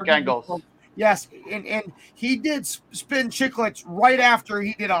names. Eric Engels. Yes, and he did Spin Chicklets right after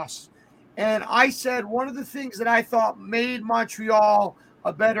he did us. And I said one of the things that I thought made Montreal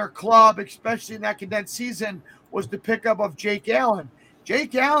a better club, especially in that condensed season, was the pickup of Jake Allen.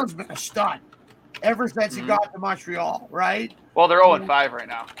 Jake Allen's been a stud ever since he got to Montreal, right? Well, they're 0-5 right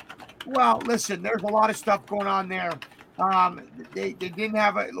now. Well, listen, there's a lot of stuff going on there. They didn't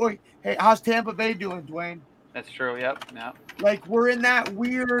have a look. Hey, how's Tampa Bay doing, Dwayne? That's true. Yep. Yeah. Like we're in that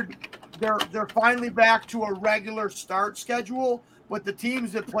weird. They're finally back to a regular start schedule, but the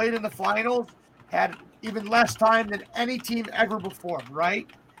teams that played in the finals had even less time than any team ever before, right?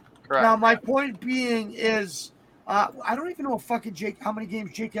 Correct. Now, my point being is, I don't even know how many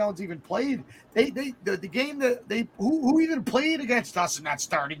games Jake Allen's even played. The game that who even played against us in that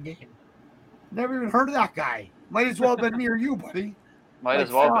starting game? Never even heard of that guy. Might as well have been me or you, buddy. Might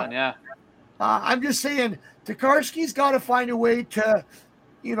as well have been, yeah. I'm just saying, Tokarski's got to find a way to,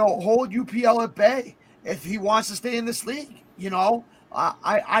 hold UPL at bay if he wants to stay in this league.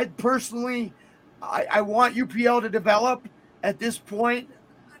 I personally, I want UPL to develop at this point.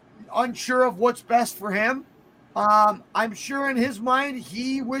 Unsure of what's best for him. I'm sure in his mind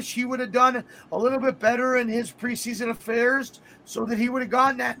he wished he would have done a little bit better in his preseason affairs so that he would have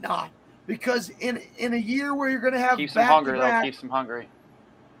gotten that nod. Because in a year where you're going to have keeps him hungry, though. Keeps him hungry.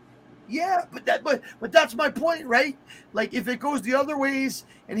 Yeah, but that's my point, right? Like if it goes the other ways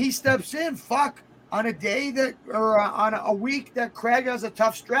and he steps in, on a day that or on a week that Craig has a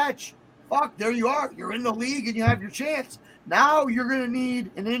tough stretch, there you are. You're in the league and you have your chance. Now you're going to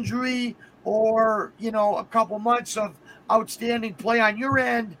need an injury or, a couple months of outstanding play on your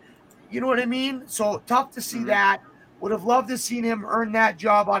end. You know what I mean? So tough to see that. Would have loved to seen him earn that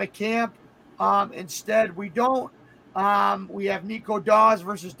job out of camp. Instead, we don't. We have Nico Dawes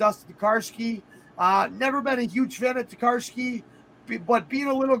versus Dustin Tokarski. Never been a huge fan of Tokarski, but being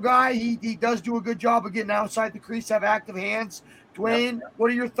a little guy, he does do a good job of getting outside the crease, have active hands. Dwayne,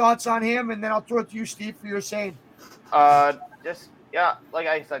 what are your thoughts on him? And then I'll throw it to you, Steve, for your saying. Like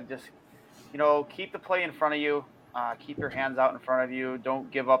I said, keep the play in front of you. Keep your hands out in front of you.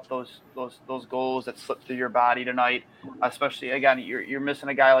 Don't give up those goals that slip through your body tonight. Especially again, you're missing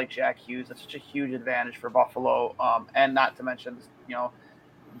a guy like Jack Hughes. That's such a huge advantage for Buffalo. And not to mention,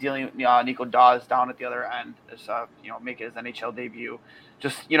 dealing with Nico Dawes down at the other end is make his NHL debut.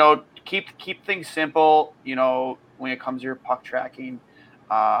 Just keep things simple. When it comes to your puck tracking.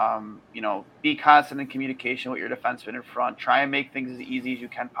 Be constant in communication with your defenseman in front. Try and make things as easy as you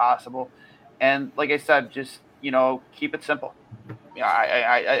can possible. And like I said, just keep it simple.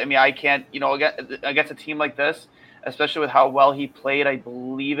 I can't, against a team like this, especially with how well he played. I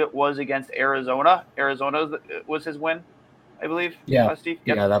believe it was against Arizona. Arizona was his win, I believe. Yeah, Steve.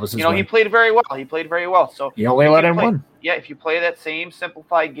 Yeah, that was his win. He played very well. So you only let him win. Yeah, if you play that same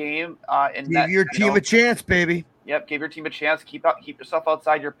simplified game, give your team a chance, baby. Yep, give your team a chance. Keep yourself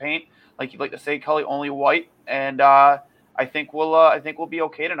outside your paint, like you'd like to say, Cully. Only white, and I think we'll be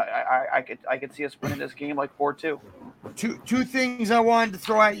okay tonight. I could see us winning this game like 4-2. Two things I wanted to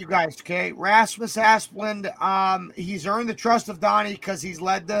throw at you guys. Okay, Rasmus Asplund. He's earned the trust of Donnie because he's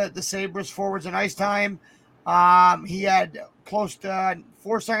led the Sabres forwards in ice time. He had close to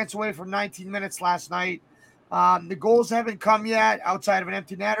 4 seconds away from 19 minutes last night. The goals haven't come yet outside of an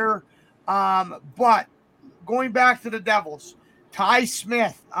empty netter. But going back to the Devils, Ty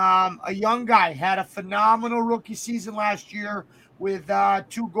Smith, a young guy, had a phenomenal rookie season last year with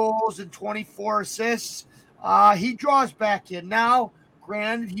 2 goals and 24 assists. He draws back in now.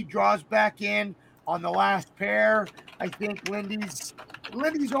 Granted, he draws back in on the last pair. I think Lindy's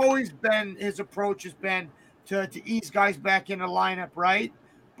always been, his approach has been to ease guys back in the lineup, right?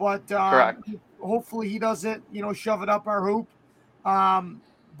 But correct. Hopefully he doesn't, shove it up our hoop.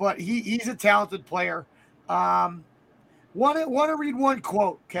 But he's a talented player. Want to read one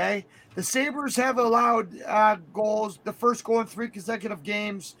quote, okay? The Sabres have allowed goals, the first goal in 3 consecutive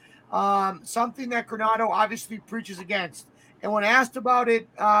games, something that Granato obviously preaches against. And when asked about it,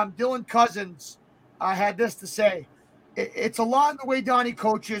 Dylan Cousins had this to say. It's a lot in the way Donnie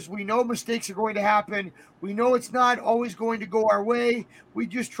coaches. We know mistakes are going to happen. We know it's not always going to go our way. We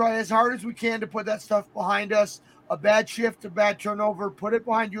just try as hard as we can to put that stuff behind us. A bad shift, a bad turnover, put it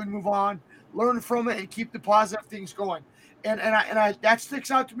behind you and move on. Learn from it and keep the positive things going. And I that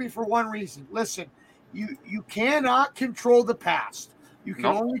sticks out to me for one reason. Listen, you cannot control the past. You can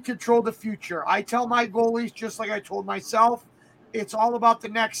only control the future. I tell my goalies, just like I told myself, it's all about the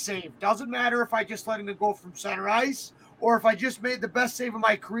next save. Doesn't matter if I just let him go from center ice or if I just made the best save of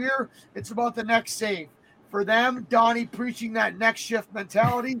my career. It's about the next save. For them, Donnie preaching that next shift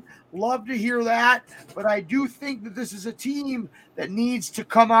mentality. Love to hear that. But I do think that this is a team that needs to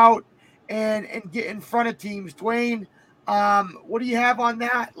come out and get in front of teams. Dwayne, what do you have on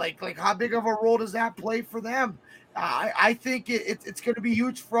that? Like how big of a role does that play for them? I think it's going to be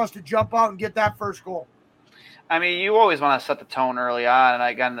huge for us to jump out and get that first goal. I mean, you always want to set the tone early on, and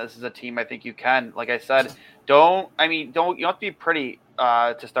again, this is a team I think you can. Like I said, you don't have to be pretty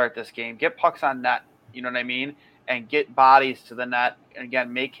to start this game. Get pucks on net, you know what I mean, and get bodies to the net, and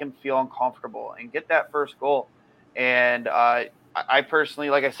again, make him feel uncomfortable and get that first goal. And I personally,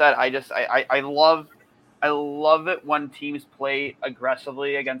 like I said, I love it when teams play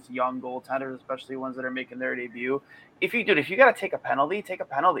aggressively against young goaltenders, especially ones that are making their debut. If you got to take a penalty, take a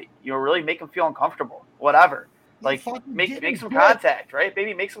penalty. Really make them feel uncomfortable, whatever. Like make some contact, right?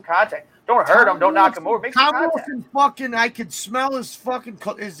 Baby, make some contact. Don't hurt him. Don't knock him over. Make some contact. I could smell his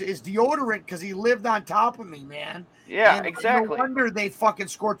his deodorant because he lived on top of me, man. Yeah, and exactly. No wonder they fucking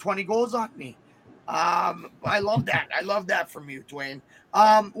scored 20 goals on me. I love that. I love that from you, Dwayne.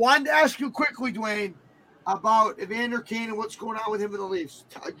 Wanted to ask you quickly, Dwayne, about Evander Kane and what's going on with him in the Leafs.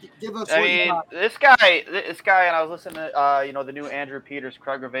 Give us. This guy, and I was listening to the new Andrew Peters,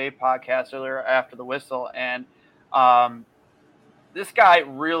 Craig Rivet podcast earlier after the whistle, and this guy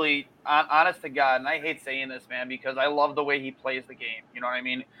really, honest to God, and I hate saying this, man, because I love the way he plays the game. You know what I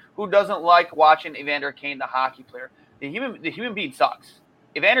mean? Who doesn't like watching Evander Kane, the hockey player? The human being sucks.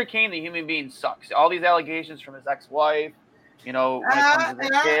 Evander Kane, the human being sucks. All these allegations from his ex-wife, when it comes to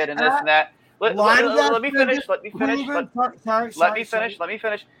the kid and this and that. Let me finish.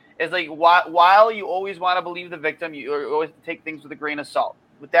 It's like while you always want to believe the victim, you always take things with a grain of salt.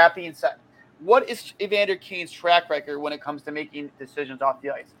 With that being said, what is Evander Kane's track record when it comes to making decisions off the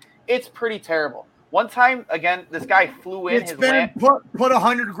ice? It's pretty terrible. One time, again, this guy flew in. Put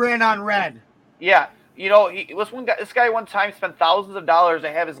 $100,000 on red. Yeah, this guy one time spent thousands of dollars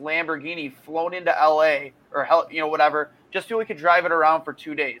to have his Lamborghini flown into L.A. or whatever, just so he could drive it around for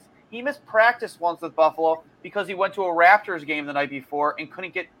 2 days. He missed practice once with Buffalo because he went to a Raptors game the night before and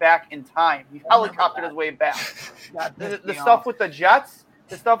couldn't get back in time. He helicoptered his way back. The stuff with the Jets,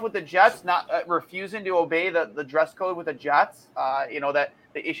 not refusing to obey the dress code with the Jets, that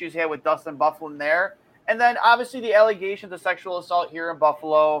the issues he had with Dustin Byfuglien there. And then obviously the allegations of sexual assault here in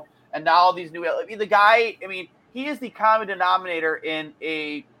Buffalo. And now these the guy, he is the common denominator in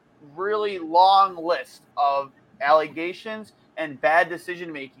a really long list of allegations and bad decision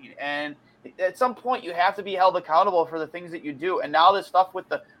making, and at some point you have to be held accountable for the things that you do. And now this stuff with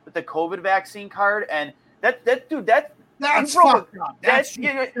the COVID vaccine card, and that's fucked up. That's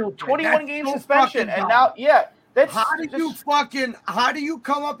 21 game suspension, and now that's how do you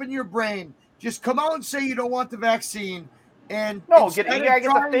come up in your brain? Just come out and say you don't want the vaccine. And you gotta get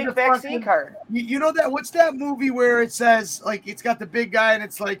the fake vaccine card. You know that? What's that movie where it says it's got the big guy and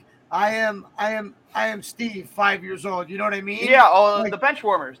it's like I am Steve, 5 years old. You know what I mean? Yeah. The bench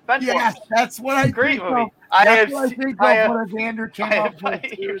warmers. Yes, that's what I great think movie. Of. That's what I think of when Evander came up with.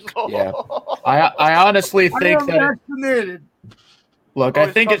 Yeah, I honestly think that. Look,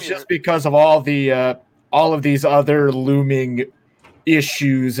 I think it's just because of all of these other looming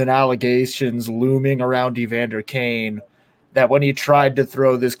issues and allegations looming around Evander Kane, that when he tried to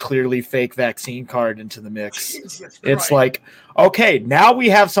throw this clearly fake vaccine card into the mix, it's like, okay, now we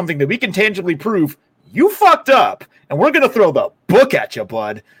have something that we can tangibly prove you fucked up, and we're going to throw the book at you,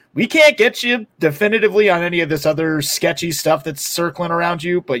 bud. We can't get you definitively on any of this other sketchy stuff that's circling around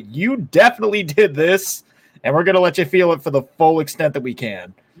you, but you definitely did this, and we're going to let you feel it for the full extent that we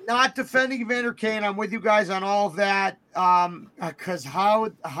can. Not defending Evander Kane. I'm with you guys on all of that. Because how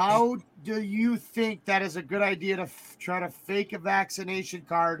do you think that is a good idea to try to fake a vaccination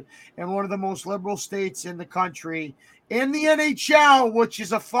card in one of the most liberal states in the country? In the NHL, which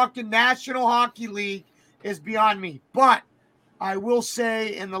is a fucking national hockey league, is beyond me. But I will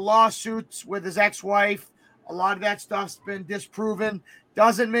say in the lawsuits with his ex-wife, A lot of that stuff's been disproven.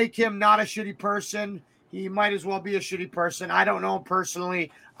 Doesn't make him not a shitty person. He might as well be a shitty person. I don't know him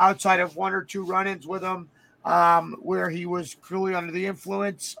personally outside of 1 or 2 run-ins with him where he was clearly under the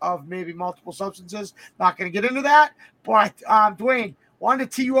influence of maybe multiple substances. Not going to get into that. But, Dwayne,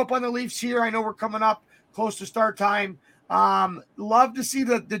 wanted to tee you up on the Leafs here. I know we're coming up close to start time. Love to see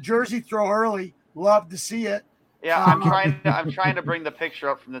the jersey throw early. Love to see it. Yeah, I'm trying to bring the picture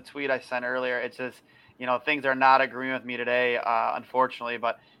up from the tweet I sent earlier. It says, things are not agreeing with me today, unfortunately.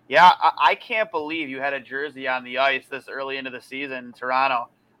 But yeah, I can't believe you had a jersey on the ice this early into the season in Toronto.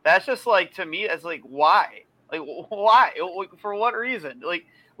 That's just to me, it's why? Why? For what reason?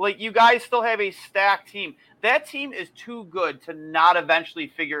 You guys still have a stacked team. That team is too good to not eventually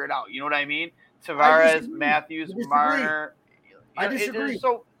figure it out. You know what I mean? Tavares, Matthews, Marner. I disagree.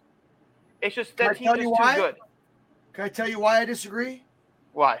 It's just that team is too good. Can I tell you why I disagree?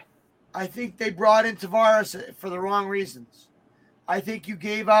 Why? I think they brought in Tavares for the wrong reasons. I think you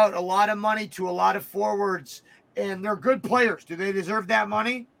gave out a lot of money to a lot of forwards, and they're good players. Do they deserve that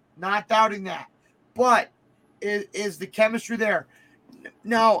money? Not doubting that. But is the chemistry there?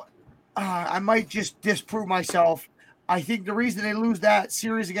 Now, I might just disprove myself. I think the reason they lose that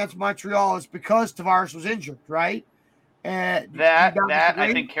series against Montreal is because Tavares was injured, right? And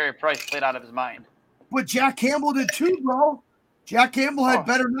I think Carey Price played out of his mind. But Jack Campbell did too, bro. Jack Campbell had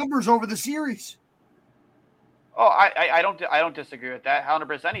better numbers over the series. Oh, I don't disagree with that.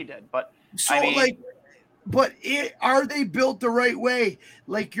 100% he did. But so are they built the right way?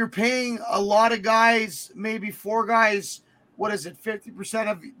 You're paying a lot of guys, maybe 4 guys. What is it?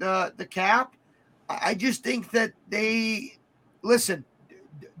 50% of the cap. I just think that listen.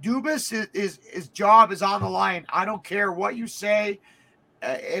 Dubas his job is on the line. I don't care what you say.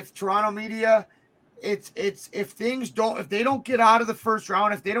 If Toronto media, if they don't get out of the first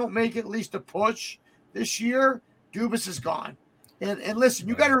round, if they don't make at least a push this year, Dubas is gone. And listen,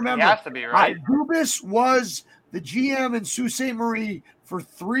 you got to remember, he has to be, right? Dubas was the GM in Sault Ste. Marie for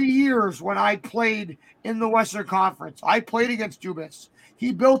 3 years when I played in the Western Conference. I played against Dubas.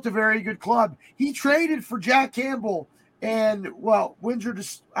 He built a very good club. He traded for Jack Campbell. And, Windsor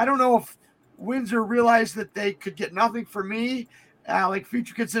I don't know if Windsor realized that they could get nothing for me,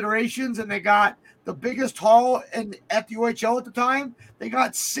 future considerations, and they got the biggest haul at the OHL at the time. They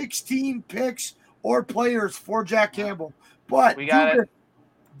got 16 picks or players for Jack Campbell. But we got it.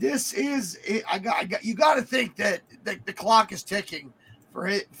 This is you got to think that the clock is ticking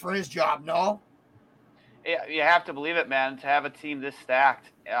for his job. No. Yeah, you have to believe it, man. To have a team this stacked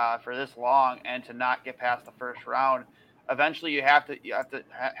for this long and to not get past the first round. Eventually, you have to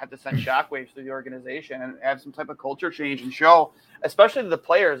send shockwaves through the organization and have some type of culture change and show, especially to the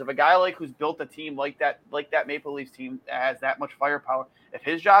players. If a guy who's built a team like that Maple Leafs team that has that much firepower, if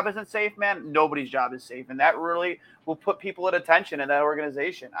his job isn't safe, man, nobody's job is safe, and that really will put people at attention in that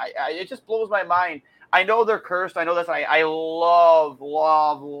organization. It just blows my mind. I know they're cursed. I know that's. I love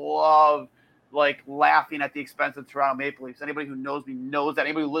laughing at the expense of Toronto Maple Leafs. Anybody who knows me knows that.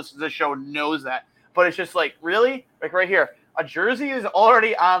 Anybody who listens to the show knows that. But it's just really? Right here. A jersey is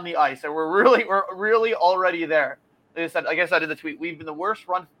already on the ice, and we're really already there. Like I said in the tweet, we've been the worst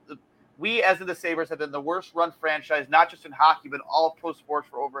run. We, as in the Sabres, have been the worst run franchise, not just in hockey, but all pro sports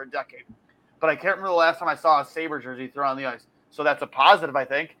for over a decade. But I can't remember the last time I saw a Sabre jersey thrown on the ice. So that's a positive, I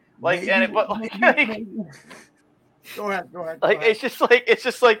think. Go ahead. It's just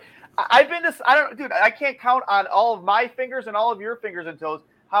I've been this. I can't count on all of my fingers and all of your fingers and toes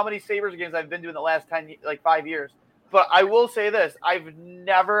how many Sabres games I've been to in the last 5 years. But I will say this: I've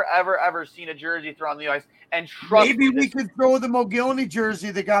never, ever seen a jersey thrown on the ice. And maybe we could throw the Mogilny jersey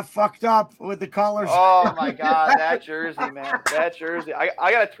that got fucked up with the colors. Oh my God, that jersey, man! That jersey.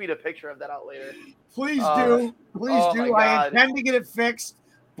 I gotta tweet a picture of that out later. Please do. I intend to get it fixed.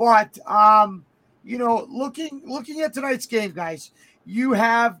 But looking at tonight's game, guys, you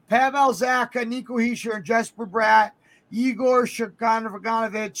have Pavel Zacha, Nico Hischier, and Jesper Bratt, Igor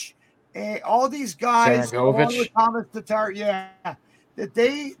Shaganov, all these guys, along with Thomas Tatar, that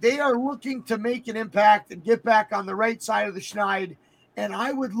they are looking to make an impact and get back on the right side of the schneid. And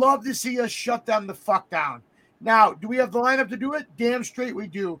I would love to see us shut them the fuck down. Now, do we have the lineup to do it? Damn straight we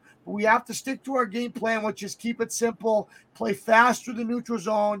do. But we have to stick to our game plan, which is keep it simple, play fast through the neutral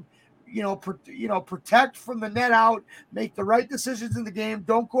zone, protect from the net out, make the right decisions in the game,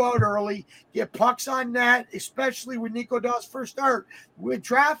 don't go out early, get pucks on net, especially when Nico does first start with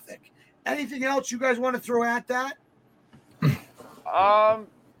traffic. Anything else you guys want to throw at that?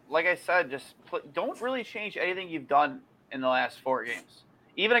 Like I said, don't really change anything you've done in the last 4 games.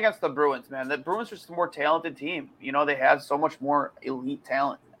 even against the Bruins, man, the Bruins are just a more talented team. You know, they have so much more elite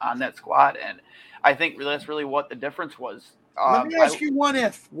talent on that squad. And I think that's really what the difference was. Let me ask you what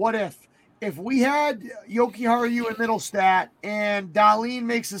if we had Jokiharju and Middlestat and Dahlin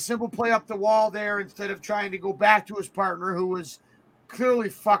makes a simple play up the wall there instead of trying to go back to his partner who was clearly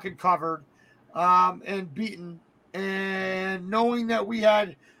fucking covered and beaten, and knowing that we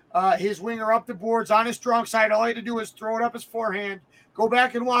had his winger up the boards on his strong side, all he had to do is throw it up his forehand. Go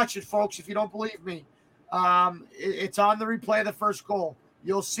back and watch it, folks, if you don't believe me. It's on the replay of the first goal.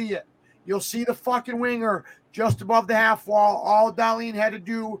 You'll see it. You'll see the fucking winger just above the half wall. All Dahlin had to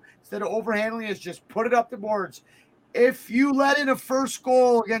do instead of overhandling is just put it up the boards. If you let in a first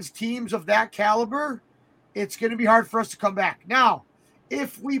goal against teams of that caliber, it's going to be hard for us to come back. Now,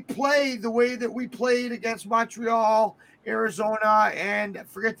 if we play the way that we played against Montreal, Arizona, and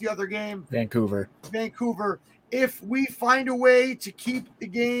forget the other game, Vancouver, if we find a way to keep the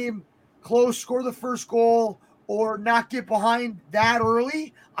game close, score the first goal, or not get behind that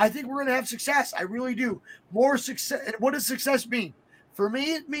early, I think we're going to have success. I really do. More success. And what does success mean? For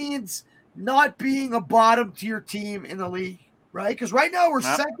me, it means not being a bottom tier team in the league, right? Because right now we're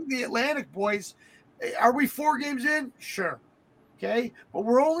second in the Atlantic, boys. Are we 4 games in? Sure. Okay. But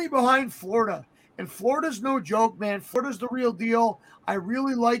we're only behind Florida. And Florida's no joke, man. Florida's the real deal. I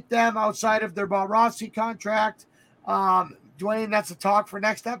really like them outside of their Balrossi contract. Dwayne, that's a talk for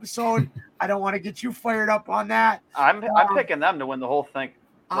next episode. I don't want to get you fired up on that. I'm picking them to win the whole thing.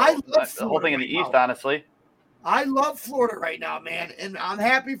 I love the whole thing in the East, honestly. I love Florida right now, man, and I'm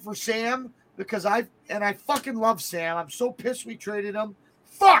happy for Sam because I fucking love Sam. I'm so pissed we traded him.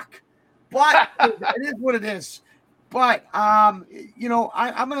 Fuck, but it is what it is. But you know,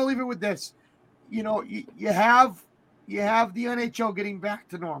 I'm gonna leave it with this. You know, you have the NHL getting back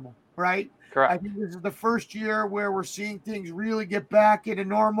to normal, right? Correct. I think this is the first year where we're seeing things really get back into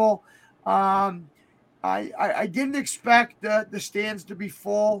normal. I didn't expect the stands to be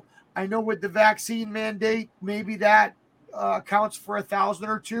full. I know with the vaccine mandate, maybe that accounts for 1,000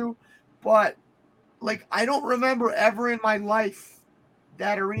 or 2, but like I don't remember ever in my life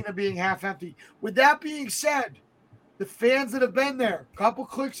that arena being half empty. With that being said, the fans that have been there, couple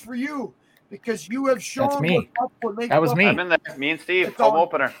clicks for you because you have shown. That's me. That was me. I'm in there. Me and Steve, home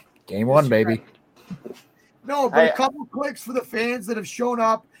opener. Game 1, baby. No, but a couple clicks for the fans that have shown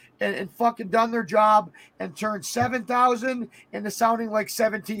up and fucking done their job and turned 7,000 into sounding like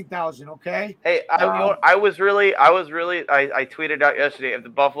 17,000. Okay. Hey, I tweeted out yesterday if the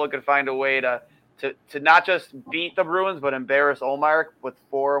Buffalo could find a way to not just beat the Bruins but embarrass Ullmark with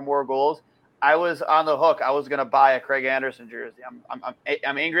 4 or more goals, I was on the hook. I was gonna buy a Craig Anderson jersey.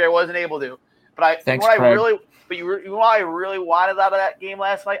 I'm angry I wasn't able to, but Thanks, what Craig. I really wanted out of that game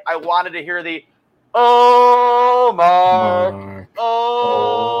last night. I wanted to hear the "Oh, Mark,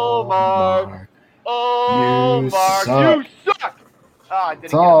 oh, Mark, oh, Mark, you suck."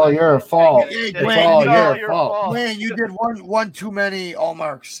 It's all your fault. It's all your fault. Man, you did one too many all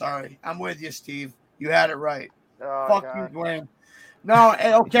marks. Sorry. I'm with you, Steve. You had it right. Oh, Fuck God. you, Dwayne. No,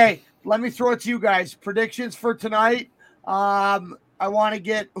 okay. Let me throw it to you guys. Predictions for tonight. I want to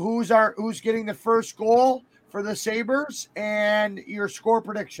get who's getting the first goal for the Sabres and your score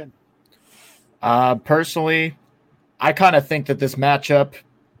prediction. Personally, I kind of think that this matchup,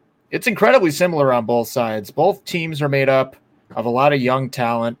 it's incredibly similar on both sides. Both teams are made up of a lot of young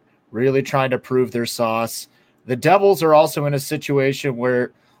talent, really trying to prove their sauce. The Devils are also in a situation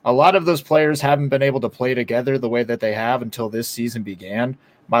where a lot of those players haven't been able to play together the way that they have until this season began.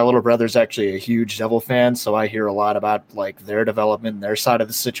 My little brother's actually a huge Devil fan, so I hear a lot about like their development and their side of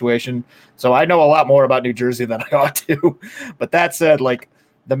the situation. So I know a lot more about New Jersey than I ought to. But that said, like,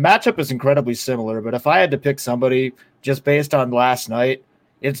 the matchup is incredibly similar, but if I had to pick somebody just based on last night,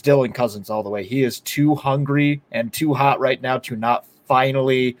 it's Dylan Cousins all the way. He is too hungry and too hot right now to not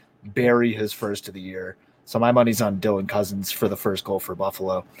finally bury his first of the year. So my money's on Dylan Cousins for the first goal for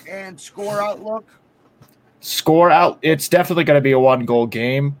Buffalo. And score outlook? It's definitely going to be a 1-goal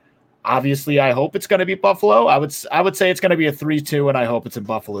game. Obviously, I hope it's going to be Buffalo. I would say it's going to be a 3-2, and I hope it's in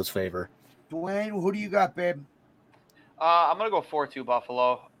Buffalo's favor. Dwayne, who do you got, babe? I'm going to go 4-2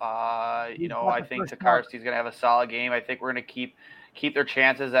 Buffalo. I think Tokarski's going to have a solid game. I think we're going to keep their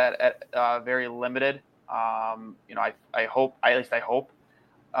chances at very limited. I hope.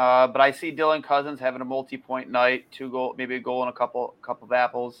 But I see Dylan Cousins having a multi-point night, 2 goal, maybe a goal and a couple of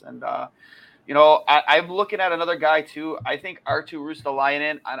apples. And, I'm looking at another guy too. I think Arttu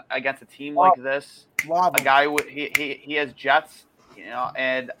Ruotsalainen against a team like this, a guy he has jets,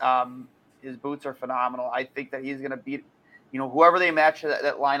 and his boots are phenomenal. I think that he's going to beat whoever they match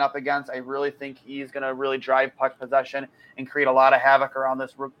that line up against, I really think he's going to really drive puck possession and create a lot of havoc around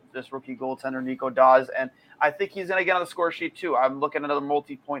this rookie goaltender, Nico Daws. And I think he's going to get on the score sheet too. I'm looking at another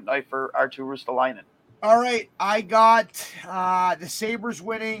multi-point night for Arttu Ruotsalainen. All right, I got the Sabres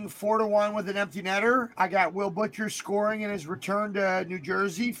winning 4-1 with an empty netter. I got Will Butcher scoring in his return to New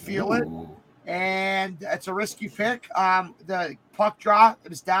Jersey. Feel it. And it's a risky pick. The puck drop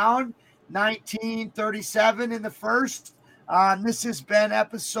is down 19-37 in the first. This has been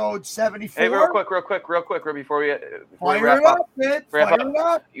episode 74. Hey, real quick, before we wrap up. Fire it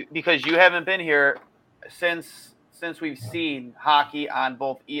up. Because you haven't been here since we've seen hockey on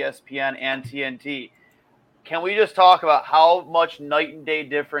both ESPN and TNT. Can we just talk about how much night and day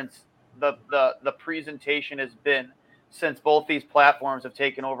difference the presentation has been since both these platforms have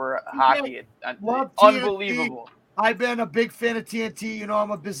taken over hockey? Unbelievable. I've been a big fan of TNT. I'm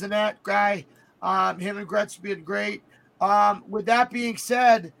a Bissonnette guy. Him and Gretz been great. With that being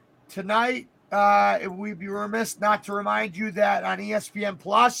said, tonight we'd be remiss not to remind you that on ESPN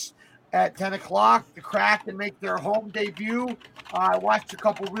Plus at 10 o'clock, the Kraken make their home debut. I watched a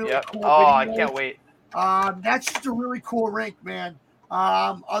couple really cool videos. I can't wait. That's just a really cool rink, man.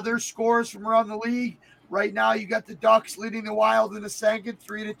 Other scores from around the league. Right now, you got the Ducks leading the Wild in the second,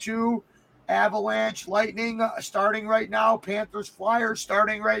 3-2. Avalanche, Lightning starting right now. Panthers, Flyers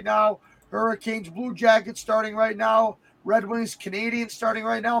starting right now. Hurricanes, Blue Jackets starting right now. Red Wings, Canadians starting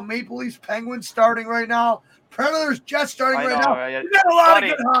right now. Maple Leafs, Penguins starting right now. Predators, Jets starting right now. Yeah. We got a lot of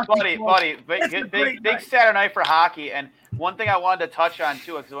good hockey. Buddy. Big Saturday night for hockey. And one thing I wanted to touch on,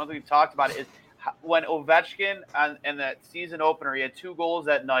 too, because one thing we've talked about is when Ovechkin in that season opener, he had 2 goals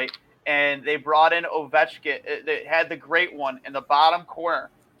that night, and they brought in Ovechkin. They had the great one in the bottom corner,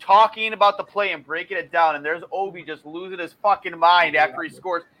 talking about the play and breaking it down. And there's Ovi just losing his fucking mind after he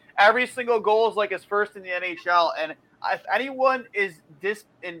scores. Every single goal is like his first in the NHL. And if anyone is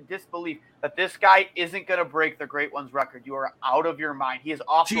in disbelief that this guy isn't going to break the Great Ones record, you are out of your mind. He is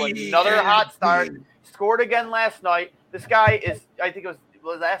off to another hot start. Scored again last night. This guy is, I think it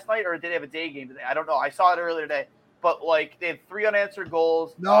was last night, or did they have a day game today? I don't know. I saw it earlier today. But, they had 3 unanswered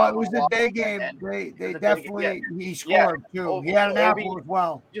goals. No, it was a day game. They definitely, he scored, too. He had an apple as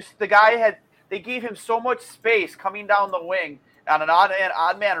well. Just the guy they gave him so much space coming down the wing on an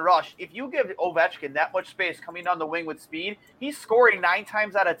odd man rush. If you give Ovechkin that much space coming down the wing with speed, he's scoring 9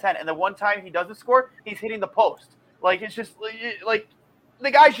 times out of 10. And the one time he doesn't score, he's hitting the post. It's just,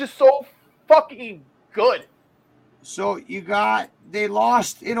 the guy's just so fucking good. So they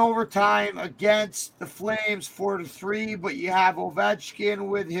lost in overtime against the Flames 4-3, but you have Ovechkin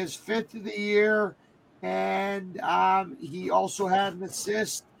with his 5th of the year, and he also had an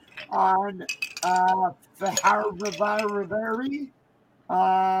assist on Faharvari.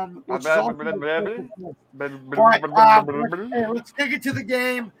 Let's take it to the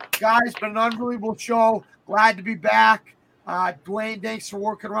game, guys. Been an unbelievable show. Glad to be back. Dwayne, thanks for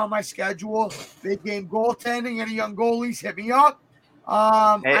working around my schedule. Big game goaltending. Any young goalies, hit me up.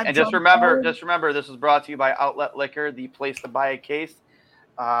 And just remember, this was brought to you by Outlet Liquor, the place to buy a case.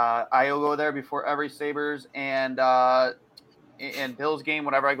 I will go there before every Sabres and Bills game.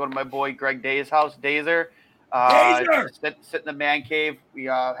 Whenever I go to my boy Greg Day's house, Dazer. Sit in the man cave. We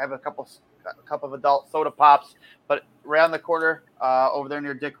have a couple of adult soda pops, but around the corner over there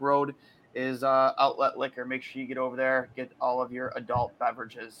near Dick Road is Outlet Liquor. Make sure you get over there, get all of your adult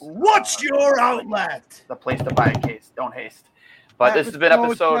beverages. What's your outlet? The place to buy a case. Don't haste. But this has been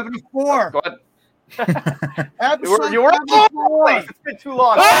episode 74. Go ahead. You were place. It's been too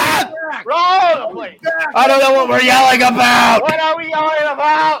long. Wrong place. I don't know what we're yelling about. What are we yelling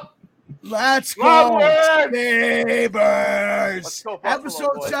about? Let's go, Sabres.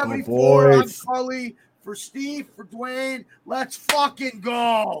 Episode 74. I'm Cully. For Steve, for Dwayne, let's fucking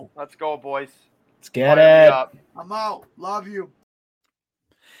go. Let's go, boys. Let's get it. I'm out. Love you.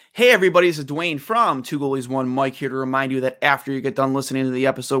 Hey everybody, this is Dwayne from Two Goalies One Mike here to remind you that after you get done listening to the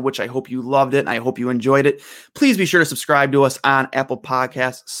episode, which I hope you loved it and I hope you enjoyed it, please be sure to subscribe to us on Apple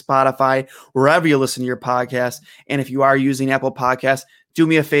Podcasts, Spotify, wherever you listen to your podcasts. And if you are using Apple Podcasts, do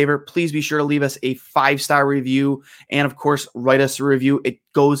me a favor, please be sure to leave us a 5-star review and, of course, write us a review. It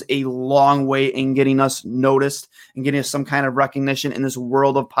goes a long way in getting us noticed and getting us some kind of recognition in this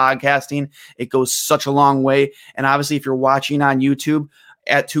world of podcasting. It goes such a long way. And obviously, if you're watching on YouTube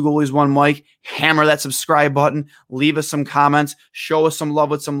at Two Goalies One Mike, hammer that subscribe button, leave us some comments, show us some love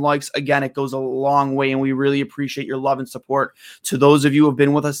with some likes. Again, it goes a long way, and we really appreciate your love and support. To those of you who have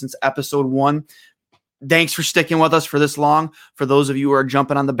been with us since episode 1, thanks for sticking with us for this long. For those of you who are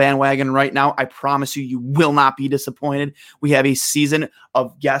jumping on the bandwagon right now, I promise you will not be disappointed. We have a season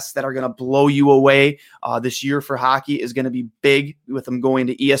of guests that are going to blow you away. This year for hockey is going to be big with them going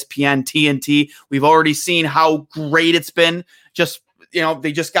to ESPN, TNT. We've already seen how great it's been.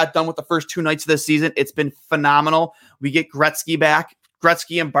 They just got done with the first 2 nights of this season. It's been phenomenal. We get Gretzky back,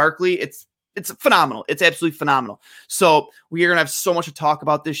 Gretzky and Barkley. It's phenomenal. It's absolutely phenomenal. So we are going to have so much to talk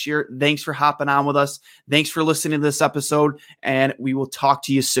about this year. Thanks for hopping on with us. Thanks for listening to this episode, and we will talk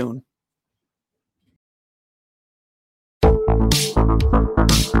to you soon.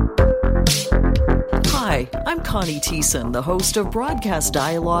 Hi, I'm Connie Thiessen, the host of Broadcast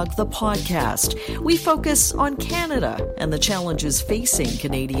Dialogue, the podcast. We focus on Canada and the challenges facing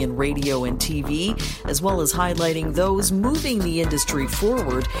Canadian radio and TV, as well as highlighting those moving the industry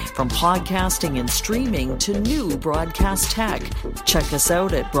forward from podcasting and streaming to new broadcast tech. Check us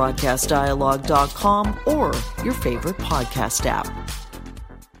out at broadcastdialogue.com or your favorite podcast app.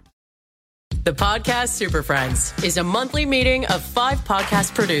 The Podcast Super Friends is a monthly meeting of 5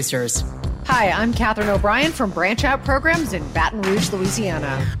 podcast producers. Hi, I'm Catherine O'Brien from Branch Out Programs in Baton Rouge,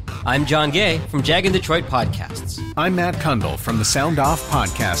 Louisiana. I'm John Gay from Jag and Detroit Podcasts. I'm Matt Kundle from the Sound Off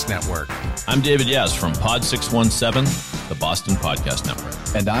Podcast Network. I'm David Yes from Pod 617, the Boston Podcast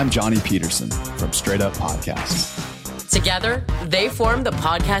Network. And I'm Johnny Peterson from Straight Up Podcasts. Together, they form the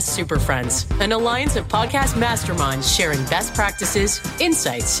Podcast Super Friends, an alliance of podcast masterminds sharing best practices,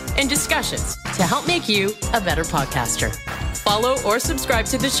 insights, and discussions to help make you a better podcaster. Follow or subscribe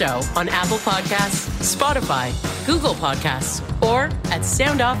to the show on Apple Podcasts, Spotify, Google Podcasts, or at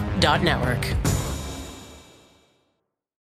soundoff.network.